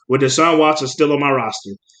preseason with Deshaun Watson still on my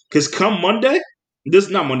roster. Because come Monday,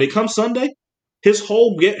 come Sunday, his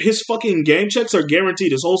fucking game checks are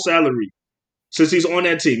guaranteed. His whole salary, since he's on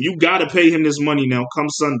that team, you got to pay him this money now. Come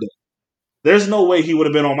Sunday, there's no way he would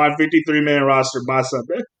have been on my 53-man roster by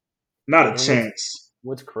Sunday. Not a And chance.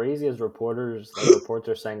 what's crazy is reports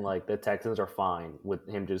are saying like the Texans are fine with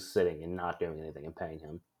him just sitting and not doing anything and paying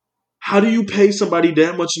him. How do you pay somebody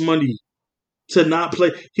that much money to not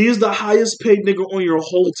play? He is the highest paid nigga on your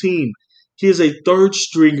whole team. He is a third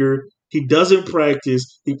stringer. He doesn't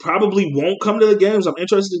practice. He probably won't come to the games. I'm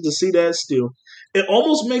interested to see that still. It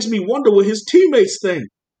almost makes me wonder what his teammates think.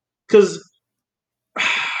 Because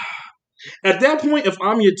at that point, if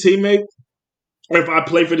I'm your teammate, or if I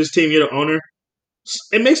play for this team, you're the owner,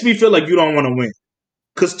 it makes me feel like you don't want to win.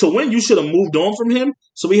 Because to win, you should have moved on from him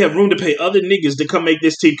so we have room to pay other niggas to come make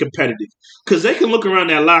this team competitive. Because they can look around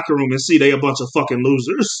that locker room and see they a bunch of fucking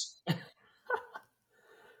losers.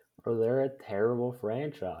 Or they're a terrible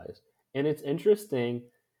franchise. And it's interesting.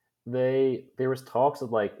 There was talks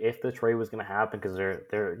of like if the trade was going to happen because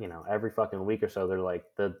they're every fucking week or so they're like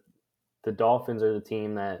the Dolphins are the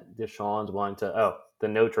team that Deshaun's willing to the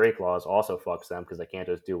no trade clause also fucks them because they can't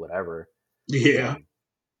just do whatever. Yeah.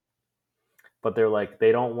 But they're like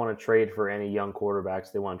they don't want to trade for any young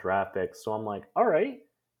quarterbacks. They want draft picks. So I'm like, all right,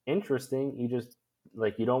 interesting. You just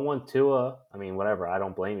like you don't want Tua. I mean, whatever. I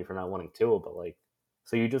don't blame you for not wanting Tua, but like,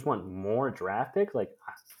 so you just want more draft picks? Like,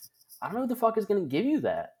 I don't know who the fuck is going to give you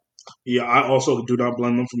that. Yeah, I also do not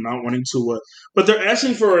blame them for not wanting to. But they're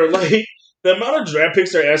asking for, like, the amount of draft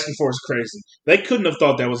picks they're asking for is crazy. They couldn't have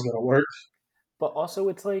thought that was going to work. But also,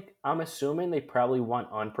 it's like, I'm assuming they probably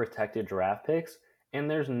want unprotected draft picks. And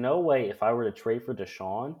there's no way if I were to trade for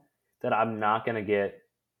Deshaun that I'm not going to get,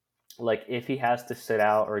 like, if he has to sit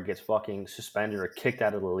out or gets fucking suspended or kicked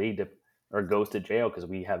out of the league or goes to jail because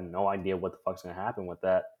we have no idea what the fuck's going to happen with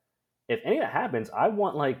that. If any of that happens, I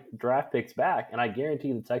want like draft picks back, and I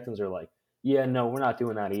guarantee the Texans are like, yeah, no, we're not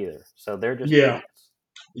doing that either. So they're just idiots.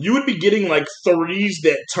 You would be getting like threes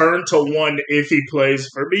that turn to one if he plays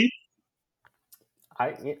for me.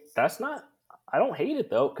 I don't hate it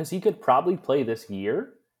though because he could probably play this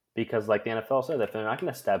year because like the NFL said that they're not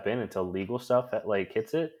going to step in until legal stuff like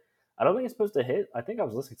hits it. I don't think it's supposed to hit. I think I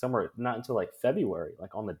was listening somewhere not until like February,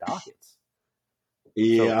 like on the dockets.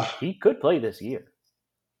 Yeah, so he could play this year.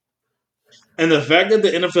 And the fact that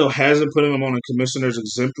the NFL hasn't put him on a commissioner's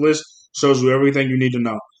exempt list shows you everything you need to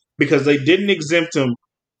know. Because they didn't exempt him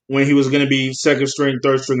when he was going to be second string,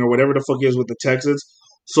 third string, or whatever the fuck he is with the Texans.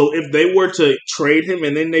 So if they were to trade him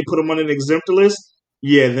and then they put him on an exempt list,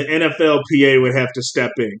 yeah, the NFLPA would have to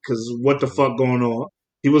step in. Because what the fuck going on?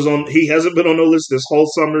 He hasn't been on the list this whole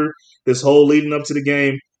summer, this whole leading up to the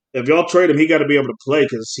game. If y'all trade him, he got to be able to play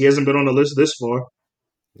because he hasn't been on the list this far.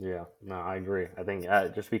 Yeah, no, I agree. I think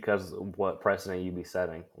just because what precedent you'd be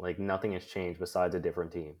setting, like nothing has changed besides a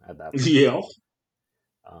different team at that point. Yeah.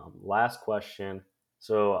 Last question.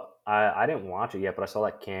 So I didn't watch it yet, but I saw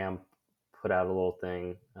that Cam put out a little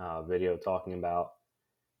thing, video talking about,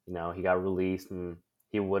 he got released and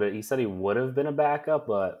he said he would have been a backup,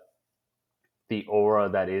 but the aura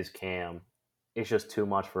that is Cam, it's just too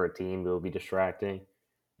much for a team. It would be distracting.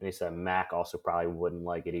 And he said Mac also probably wouldn't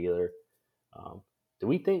like it either. Do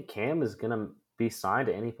we think Cam is going to be signed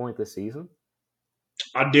at any point this season?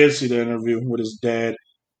 I did see the interview with his dad.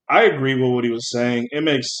 I agree with what he was saying. It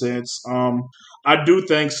makes sense. I do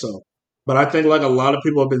think so. But I think like a lot of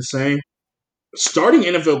people have been saying, starting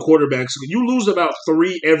NFL quarterbacks, you lose about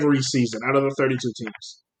 3 every season out of the 32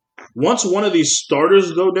 teams. Once one of these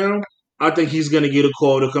starters go down, I think he's going to get a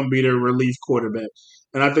call to come be their relief quarterback.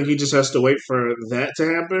 And I think he just has to wait for that to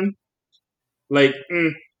happen. Like,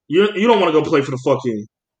 you don't want to go play for the fucking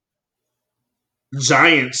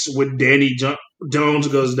Giants when Jones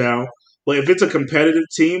goes down. But if it's a competitive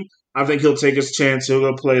team, I think he'll take his chance. He'll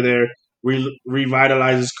go play there,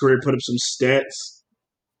 revitalize his career, put up some stats.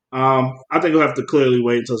 I think he'll have to clearly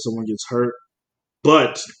wait until someone gets hurt.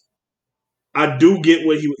 But I do get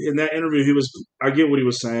what he in that interview. I get what he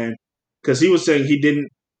was saying because he was saying he didn't.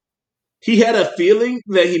 He had a feeling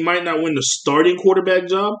that he might not win the starting quarterback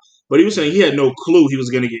job, but he was saying he had no clue he was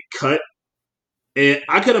going to get cut. And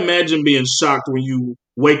I can imagine being shocked when you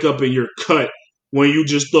wake up and you're cut when you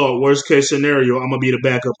just thought, worst case scenario, I'm gonna be the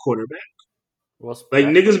backup quarterback. Well, Like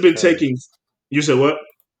especially niggas been because taking. You said what?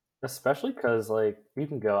 like you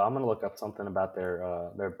can go. I'm gonna look up something about their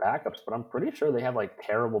backups, but I'm pretty sure they have like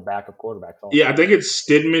terrible backup quarterbacks Yeah, I also. think it's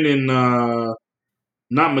Stidman and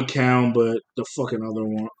not McCown, but the fucking other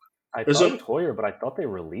one. I There's thought it a, was Hoyer, but I thought they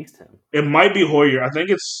released him. it might be Hoyer. I think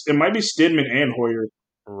it might be Stidman and Hoyer,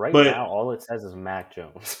 Right but now, all it says is Mac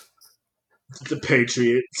Jones. the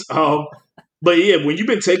Patriots. But yeah, when you've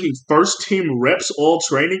been taking first team reps all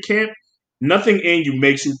training camp, nothing in you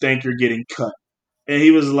makes you think you're getting cut. And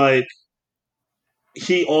he was like,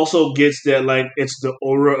 he also gets that like it's the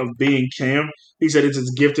aura of being Cam. He said it's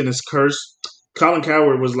his gift and his curse. Colin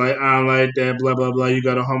Coward was like, I don't like that, blah blah blah. You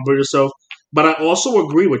gotta humble yourself. But I also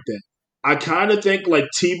agree with that. I kind of think like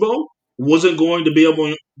Tebow wasn't going to be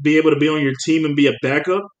able to be on your team and be a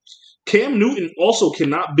backup. Cam Newton also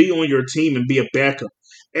cannot be on your team and be a backup.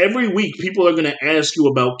 Every week, people are going to ask you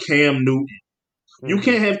about Cam Newton. You hmm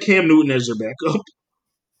can't have Cam Newton as your backup.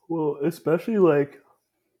 Well, especially like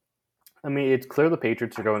I mean, it's clear the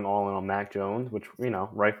Patriots are going all in on Mac Jones, which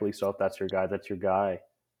rightfully so. If that's your guy, that's your guy.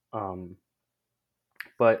 Um,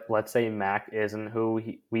 but let's say Mac isn't who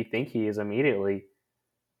we think he is immediately.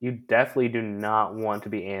 You definitely do not want to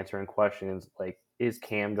be answering questions like, "Is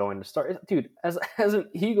Cam going to start?" Dude, as an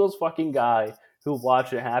Eagles fucking guy who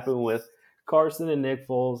watched it happen with Carson and Nick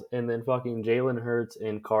Foles, and then fucking Jalen Hurts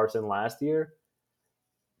and Carson last year,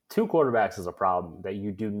 two quarterbacks is a problem that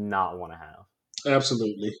you do not want to have.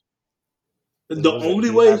 Absolutely. The Was it? only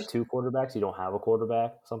If you way. have two quarterbacks, you don't have a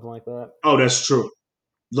quarterback, something like that. Oh, that's true.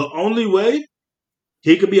 The only way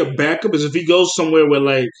he could be a backup is if he goes somewhere with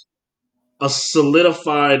like a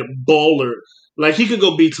solidified baller. Like he could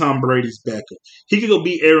go be Tom Brady's backup. He could go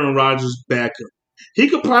be Aaron Rodgers' backup. He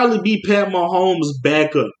could probably be Pat Mahomes'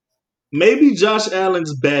 backup. Maybe Josh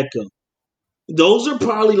Allen's backup. Those are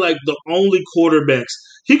probably like the only quarterbacks.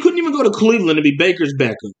 He couldn't even go to Cleveland and be Baker's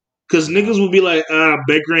backup because niggas No. would be like,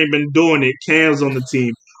 Baker ain't been doing it. Cam's on the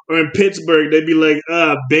team. Or in Pittsburgh, they'd be like,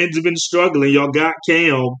 Ben's been struggling. Y'all got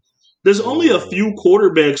Cam. There's only a few Whoa.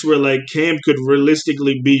 quarterbacks where like Cam could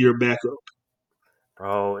realistically be your backup.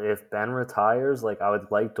 Bro, if Ben retires, like I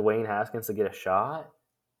would like Dwayne Haskins to get a shot,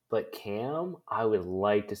 but Cam, I would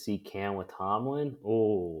like to see Cam with Tomlin.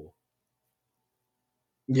 Oh,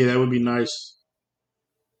 Yeah, that would be nice.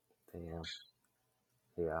 damn.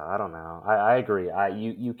 Yeah, I don't know. I agree.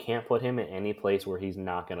 You can't put him in any place where he's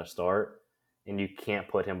not going to start, and you can't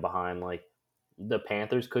put him behind like the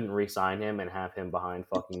Panthers couldn't re-sign him and have him behind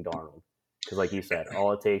fucking Darnold because, like you said,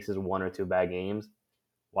 all it takes is one or two bad games.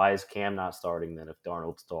 Why is Cam not starting then if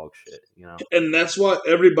Darnold's dog shit? And that's why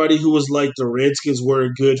everybody who was like the Redskins were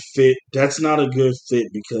a good fit. That's not a good fit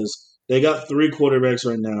because they got three quarterbacks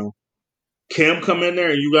right now. Cam come in there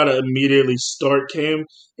and you gotta immediately start Cam.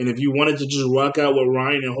 And if you wanted to just rock out with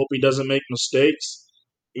Ryan and hope he doesn't make mistakes,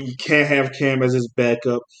 you can't have Cam as his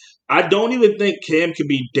backup. I don't even think Cam could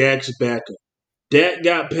be Dak's backup. Dak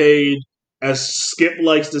got paid, as Skip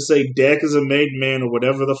likes to say, Dak is a made man or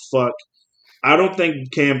whatever the fuck. I don't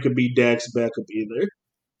think Cam could be Dak's backup either.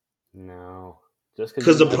 No, just because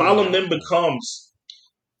Because you the never problem then know. becomes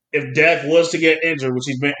if Dak was to get injured, which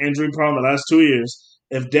he's been injury prone the last 2 years,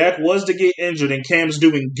 if Dak was to get injured and Cam's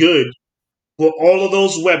doing good, with all of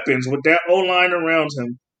those weapons, with that O line around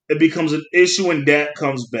him, it becomes an issue when Dak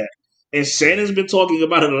comes back. And Shannon's been talking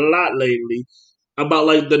about it a lot lately about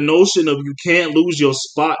like the notion of you can't lose your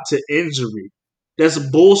spot to injury. That's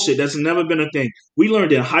bullshit. That's never been a thing. We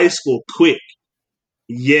learned in high school quick.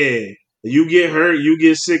 Yeah, you get hurt, you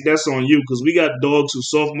get sick. That's on you because we got dogs who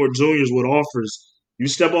sophomore juniors with offers. You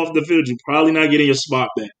step off the field, you're probably not getting your spot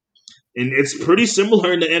back. And it's pretty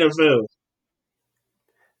similar in the NFL.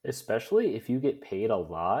 Especially if you get paid a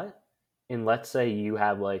lot, and let's say you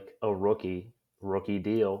have like a rookie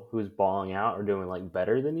deal who's balling out or doing like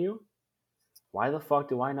better than you. Why the fuck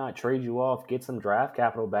do I not trade you off, get some draft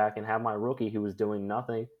capital back, and have my rookie who was doing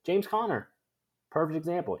nothing? James Conner, perfect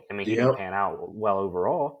example. I mean, he didn't Yep, pan out well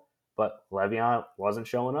overall, but Le'Veon wasn't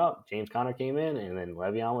showing up. James Conner came in, and then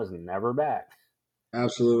Le'Veon was never back.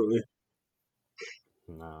 absolutely.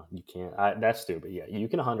 No, you can't. That's stupid. Yeah, you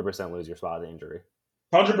can 100% lose your spot to injury.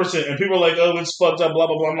 100%. And people are like, oh, it's fucked up, blah,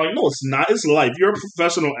 blah, blah. I'm like, no, it's not. It's life. You're a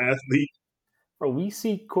professional athlete. Bro, we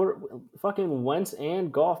see fucking Wentz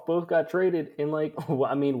and Goff both got traded, and like,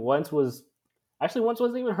 I mean, Wentz wasn't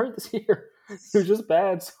even hurt this year. He was just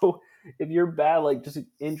bad. So if you're bad, like, just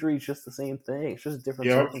injury is just the same thing. It's just a different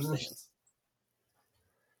Yep. circumstance.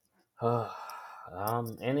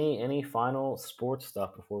 Any final sports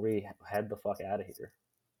stuff before we head the fuck out of here?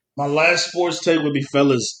 My last sports take would be,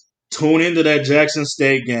 fellas, tune into that Jackson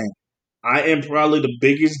State game. I am probably the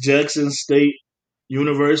biggest Jackson State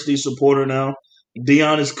University supporter now.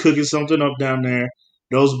 Deion is cooking something up down there.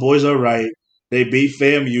 Those boys are right. They beat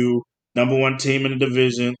FAMU, number one team in the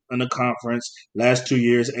division in the conference. Last 2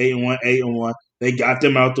 years, 8-1, 8-1. They got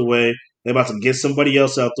them out the way. They're about to get somebody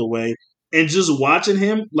else out the way. And just watching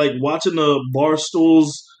him, like watching the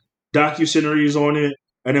Barstool's docu-series on it,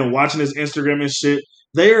 and then watching his Instagram and shit,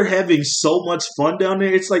 they are having so much fun down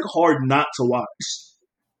there. It's like hard not to watch.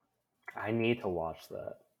 I need to watch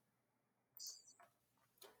that.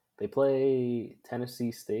 They play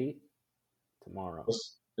Tennessee State tomorrow.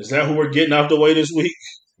 Is that who we're getting out the way this week?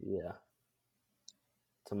 Yeah.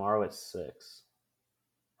 Tomorrow at 6.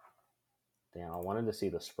 Damn, I wanted to see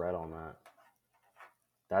the spread on that.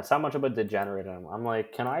 That's how much of a degenerate I am. I'm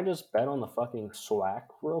like, can I just bet on the fucking SWAC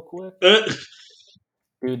real quick?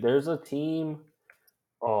 Dude, there's a team.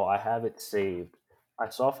 Oh, I have it saved. I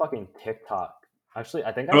saw fucking TikTok. Actually,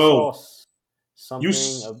 I think I saw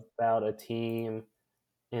something about a team,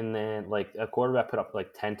 and then like a quarterback put up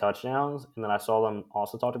like 10 touchdowns, and then I saw them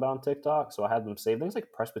also talked about on TikTok, so I had them saved. Things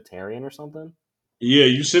like Presbyterian or something. Yeah,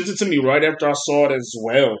 you sent it to me right after I saw it as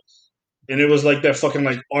well. And it was like that fucking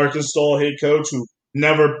like Arkansas head coach who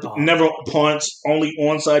never punts, only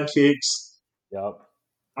onside kicks. Yep.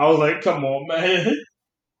 I was like, come on, man.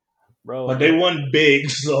 Bro. But they won big,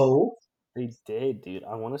 so. They did, dude.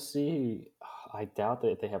 I want to see. I doubt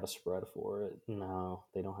that they have a spread for it. No,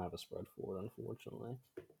 they don't have a spread for it, unfortunately.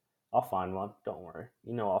 I'll find one. Don't worry.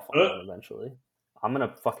 You know I'll find one eventually. I'm going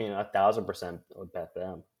to fucking 1,000% bet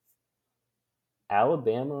them.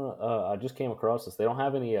 Alabama, I just came across this. They don't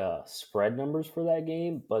have any spread numbers for that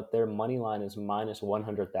game, but their money line is minus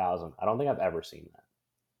 100,000. I don't think I've ever seen that.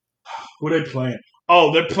 Who are they playing?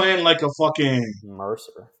 Oh, they're playing like a fucking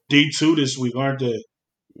Mercer D2 this week, aren't they?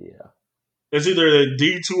 Yeah. It's either the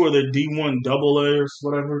D2 or the D1 double A or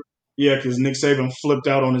whatever. Yeah, because Nick Saban flipped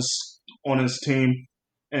out on his team,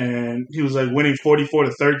 and he was like winning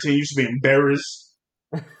 44-13. You should be embarrassed.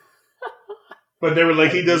 But they were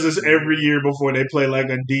like, he does this every year before they play like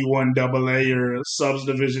a D1 double A or a subs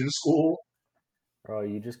division school. Bro,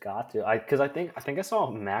 you just got to. Because I think I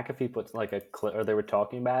saw McAfee put like a clip, or they were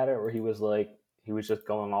talking about it, where he was just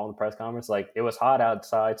going on in the press conference, like, it was hot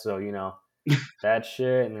outside, so, that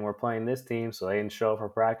shit, and then we're playing this team, so they didn't show up for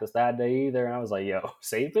practice that day either. And I was like, yo,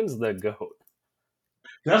 Saban's the GOAT.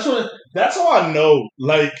 That's how I know,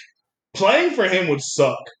 like, playing for him would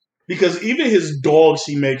suck. Because even his dogs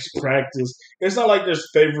he makes practice, it's not like there's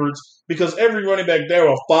favorites, because every running back there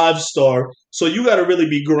are 5-star, so you got to really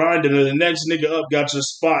be grinding, and the next nigga up got your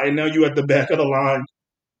spot, and now you at the back of the line.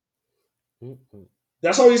 Mm-hmm.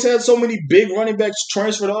 That's why he's had so many big running backs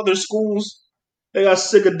transfer to other schools. They got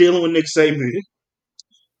sick of dealing with Nick Saban.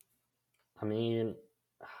 I mean,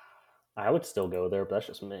 I would still go there, but that's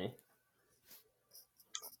just me.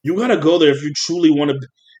 You got to go there if you truly want to.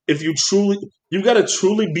 You got to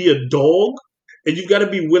truly be a dog, and you got to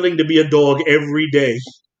be willing to be a dog every day.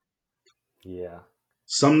 Yeah.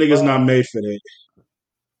 Some niggas not made for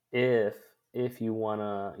that. If you want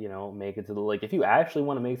to, make it to the league, if you actually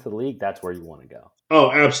want to make it to the league, that's where you want to go.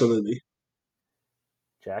 Oh, absolutely.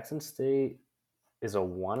 Jackson State is a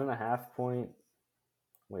 1.5 point.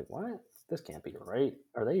 Wait, what? This can't be right.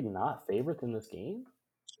 Are they not favorites in this game?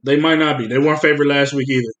 They might not be. They weren't favored last week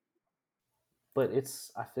either. But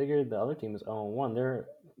I figured the other team is 0-1. They're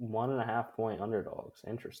 1.5 point underdogs.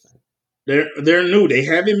 Interesting. They're new. They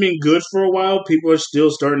haven't been good for a while. People are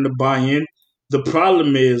still starting to buy in. The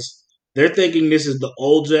problem is they're thinking this is the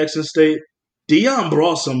old Jackson State. Deion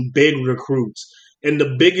brought some big recruits, and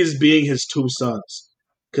the biggest being his 2 sons.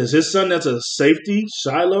 Because his son that's a safety,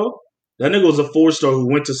 Shiloh, that nigga was a 4-star who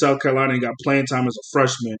went to South Carolina and got playing time as a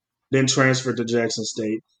freshman, then transferred to Jackson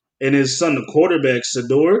State. And his son, the quarterback,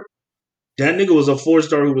 Sador, that nigga was a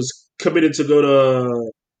 4-star who was committed to go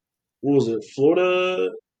to, what was it, Florida?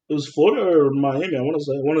 It was Florida or Miami, I want to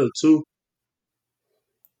say. One of the two.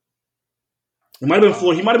 It might have been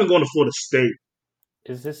Florida. He might have been going to Florida State.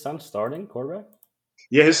 Is his son starting quarterback?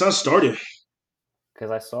 Yeah, his son started.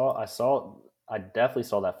 Because I definitely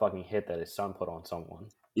saw that fucking hit that his son put on someone.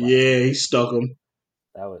 Yeah, he stuck him.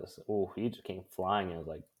 That was he just came flying and was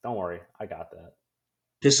like, "Don't worry, I got that."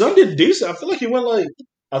 His son did decent. I feel like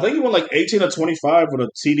I think he went like 18 or 25 with a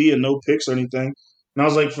TD and no picks or anything. And I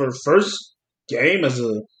was like, for first game as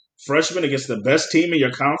a freshman against the best team in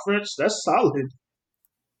your conference, that's solid.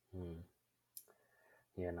 Hmm.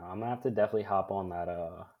 Yeah, no, I'm gonna have to definitely hop on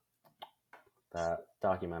that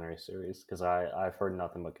documentary series because I've heard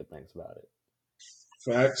nothing but good things about it.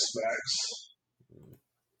 Facts.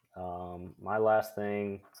 My last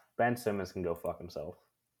thing, Ben Simmons can go fuck himself.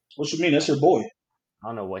 What you mean? That's your boy. I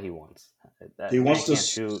don't know what he wants. He That man wants to. can't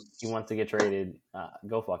shoot. He wants to get traded.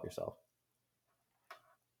 Go fuck yourself.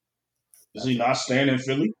 Is That's he it. not staying in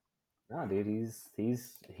Philly? No, dude,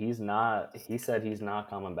 he's not. He said he's not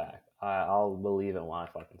coming back. I'll believe it when I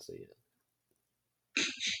fucking see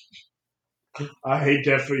it. I hate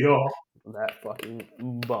that for y'all. That fucking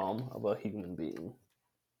bum of a human being.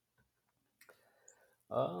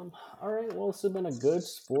 All right. Well, this has been a good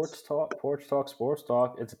sports talk, porch talk, sports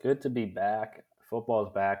talk. It's good to be back.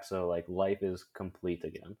 Football's back, so like life is complete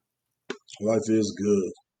again. Life is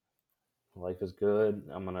good. Life is good.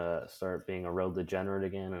 I'm gonna start being a real degenerate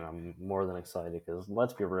again, and I'm more than excited because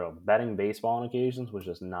let's be real, betting baseball on occasions was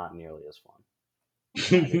just not nearly as fun.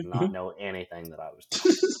 I did not know anything that I was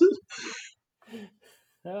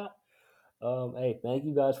doing. Hey, thank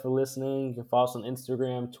you guys for listening. You can follow us on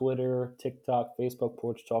Instagram, Twitter, TikTok, Facebook,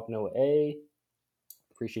 Porch Talk Noah A.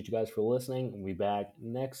 Appreciate you guys for listening. We'll be back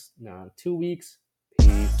next 2 weeks.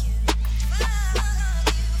 Peace.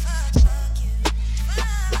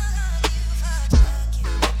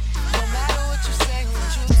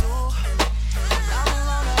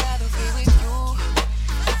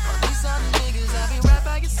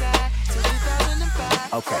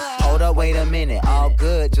 Okay, hold up, wait a minute, all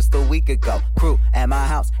good just a week ago. Crew at my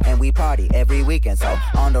house, and we party every weekend. So,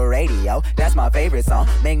 on the radio, that's my favorite song.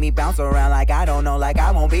 Make me bounce around like I don't know, like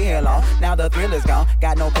I won't be here long. Now the thrill is gone,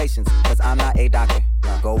 got no patience, cause I'm not a doctor.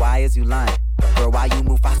 Go, why is you lying? Girl, why you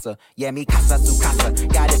move faster? Yeah, me casa su casa.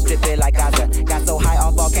 Got it stripping like Gaza. Got so high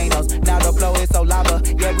off volcanoes, now the flow is so lava.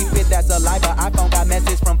 Yeah, we spit that saliva. iPhone got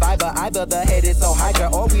message from Viber. Either the head is so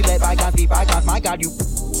hydra, or we let bygones be bygones. My God, you...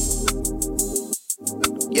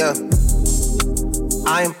 Yeah,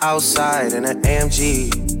 I'm outside in an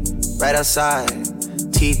AMG, right outside,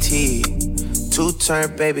 TT,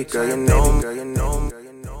 two-turn baby girl, you know me.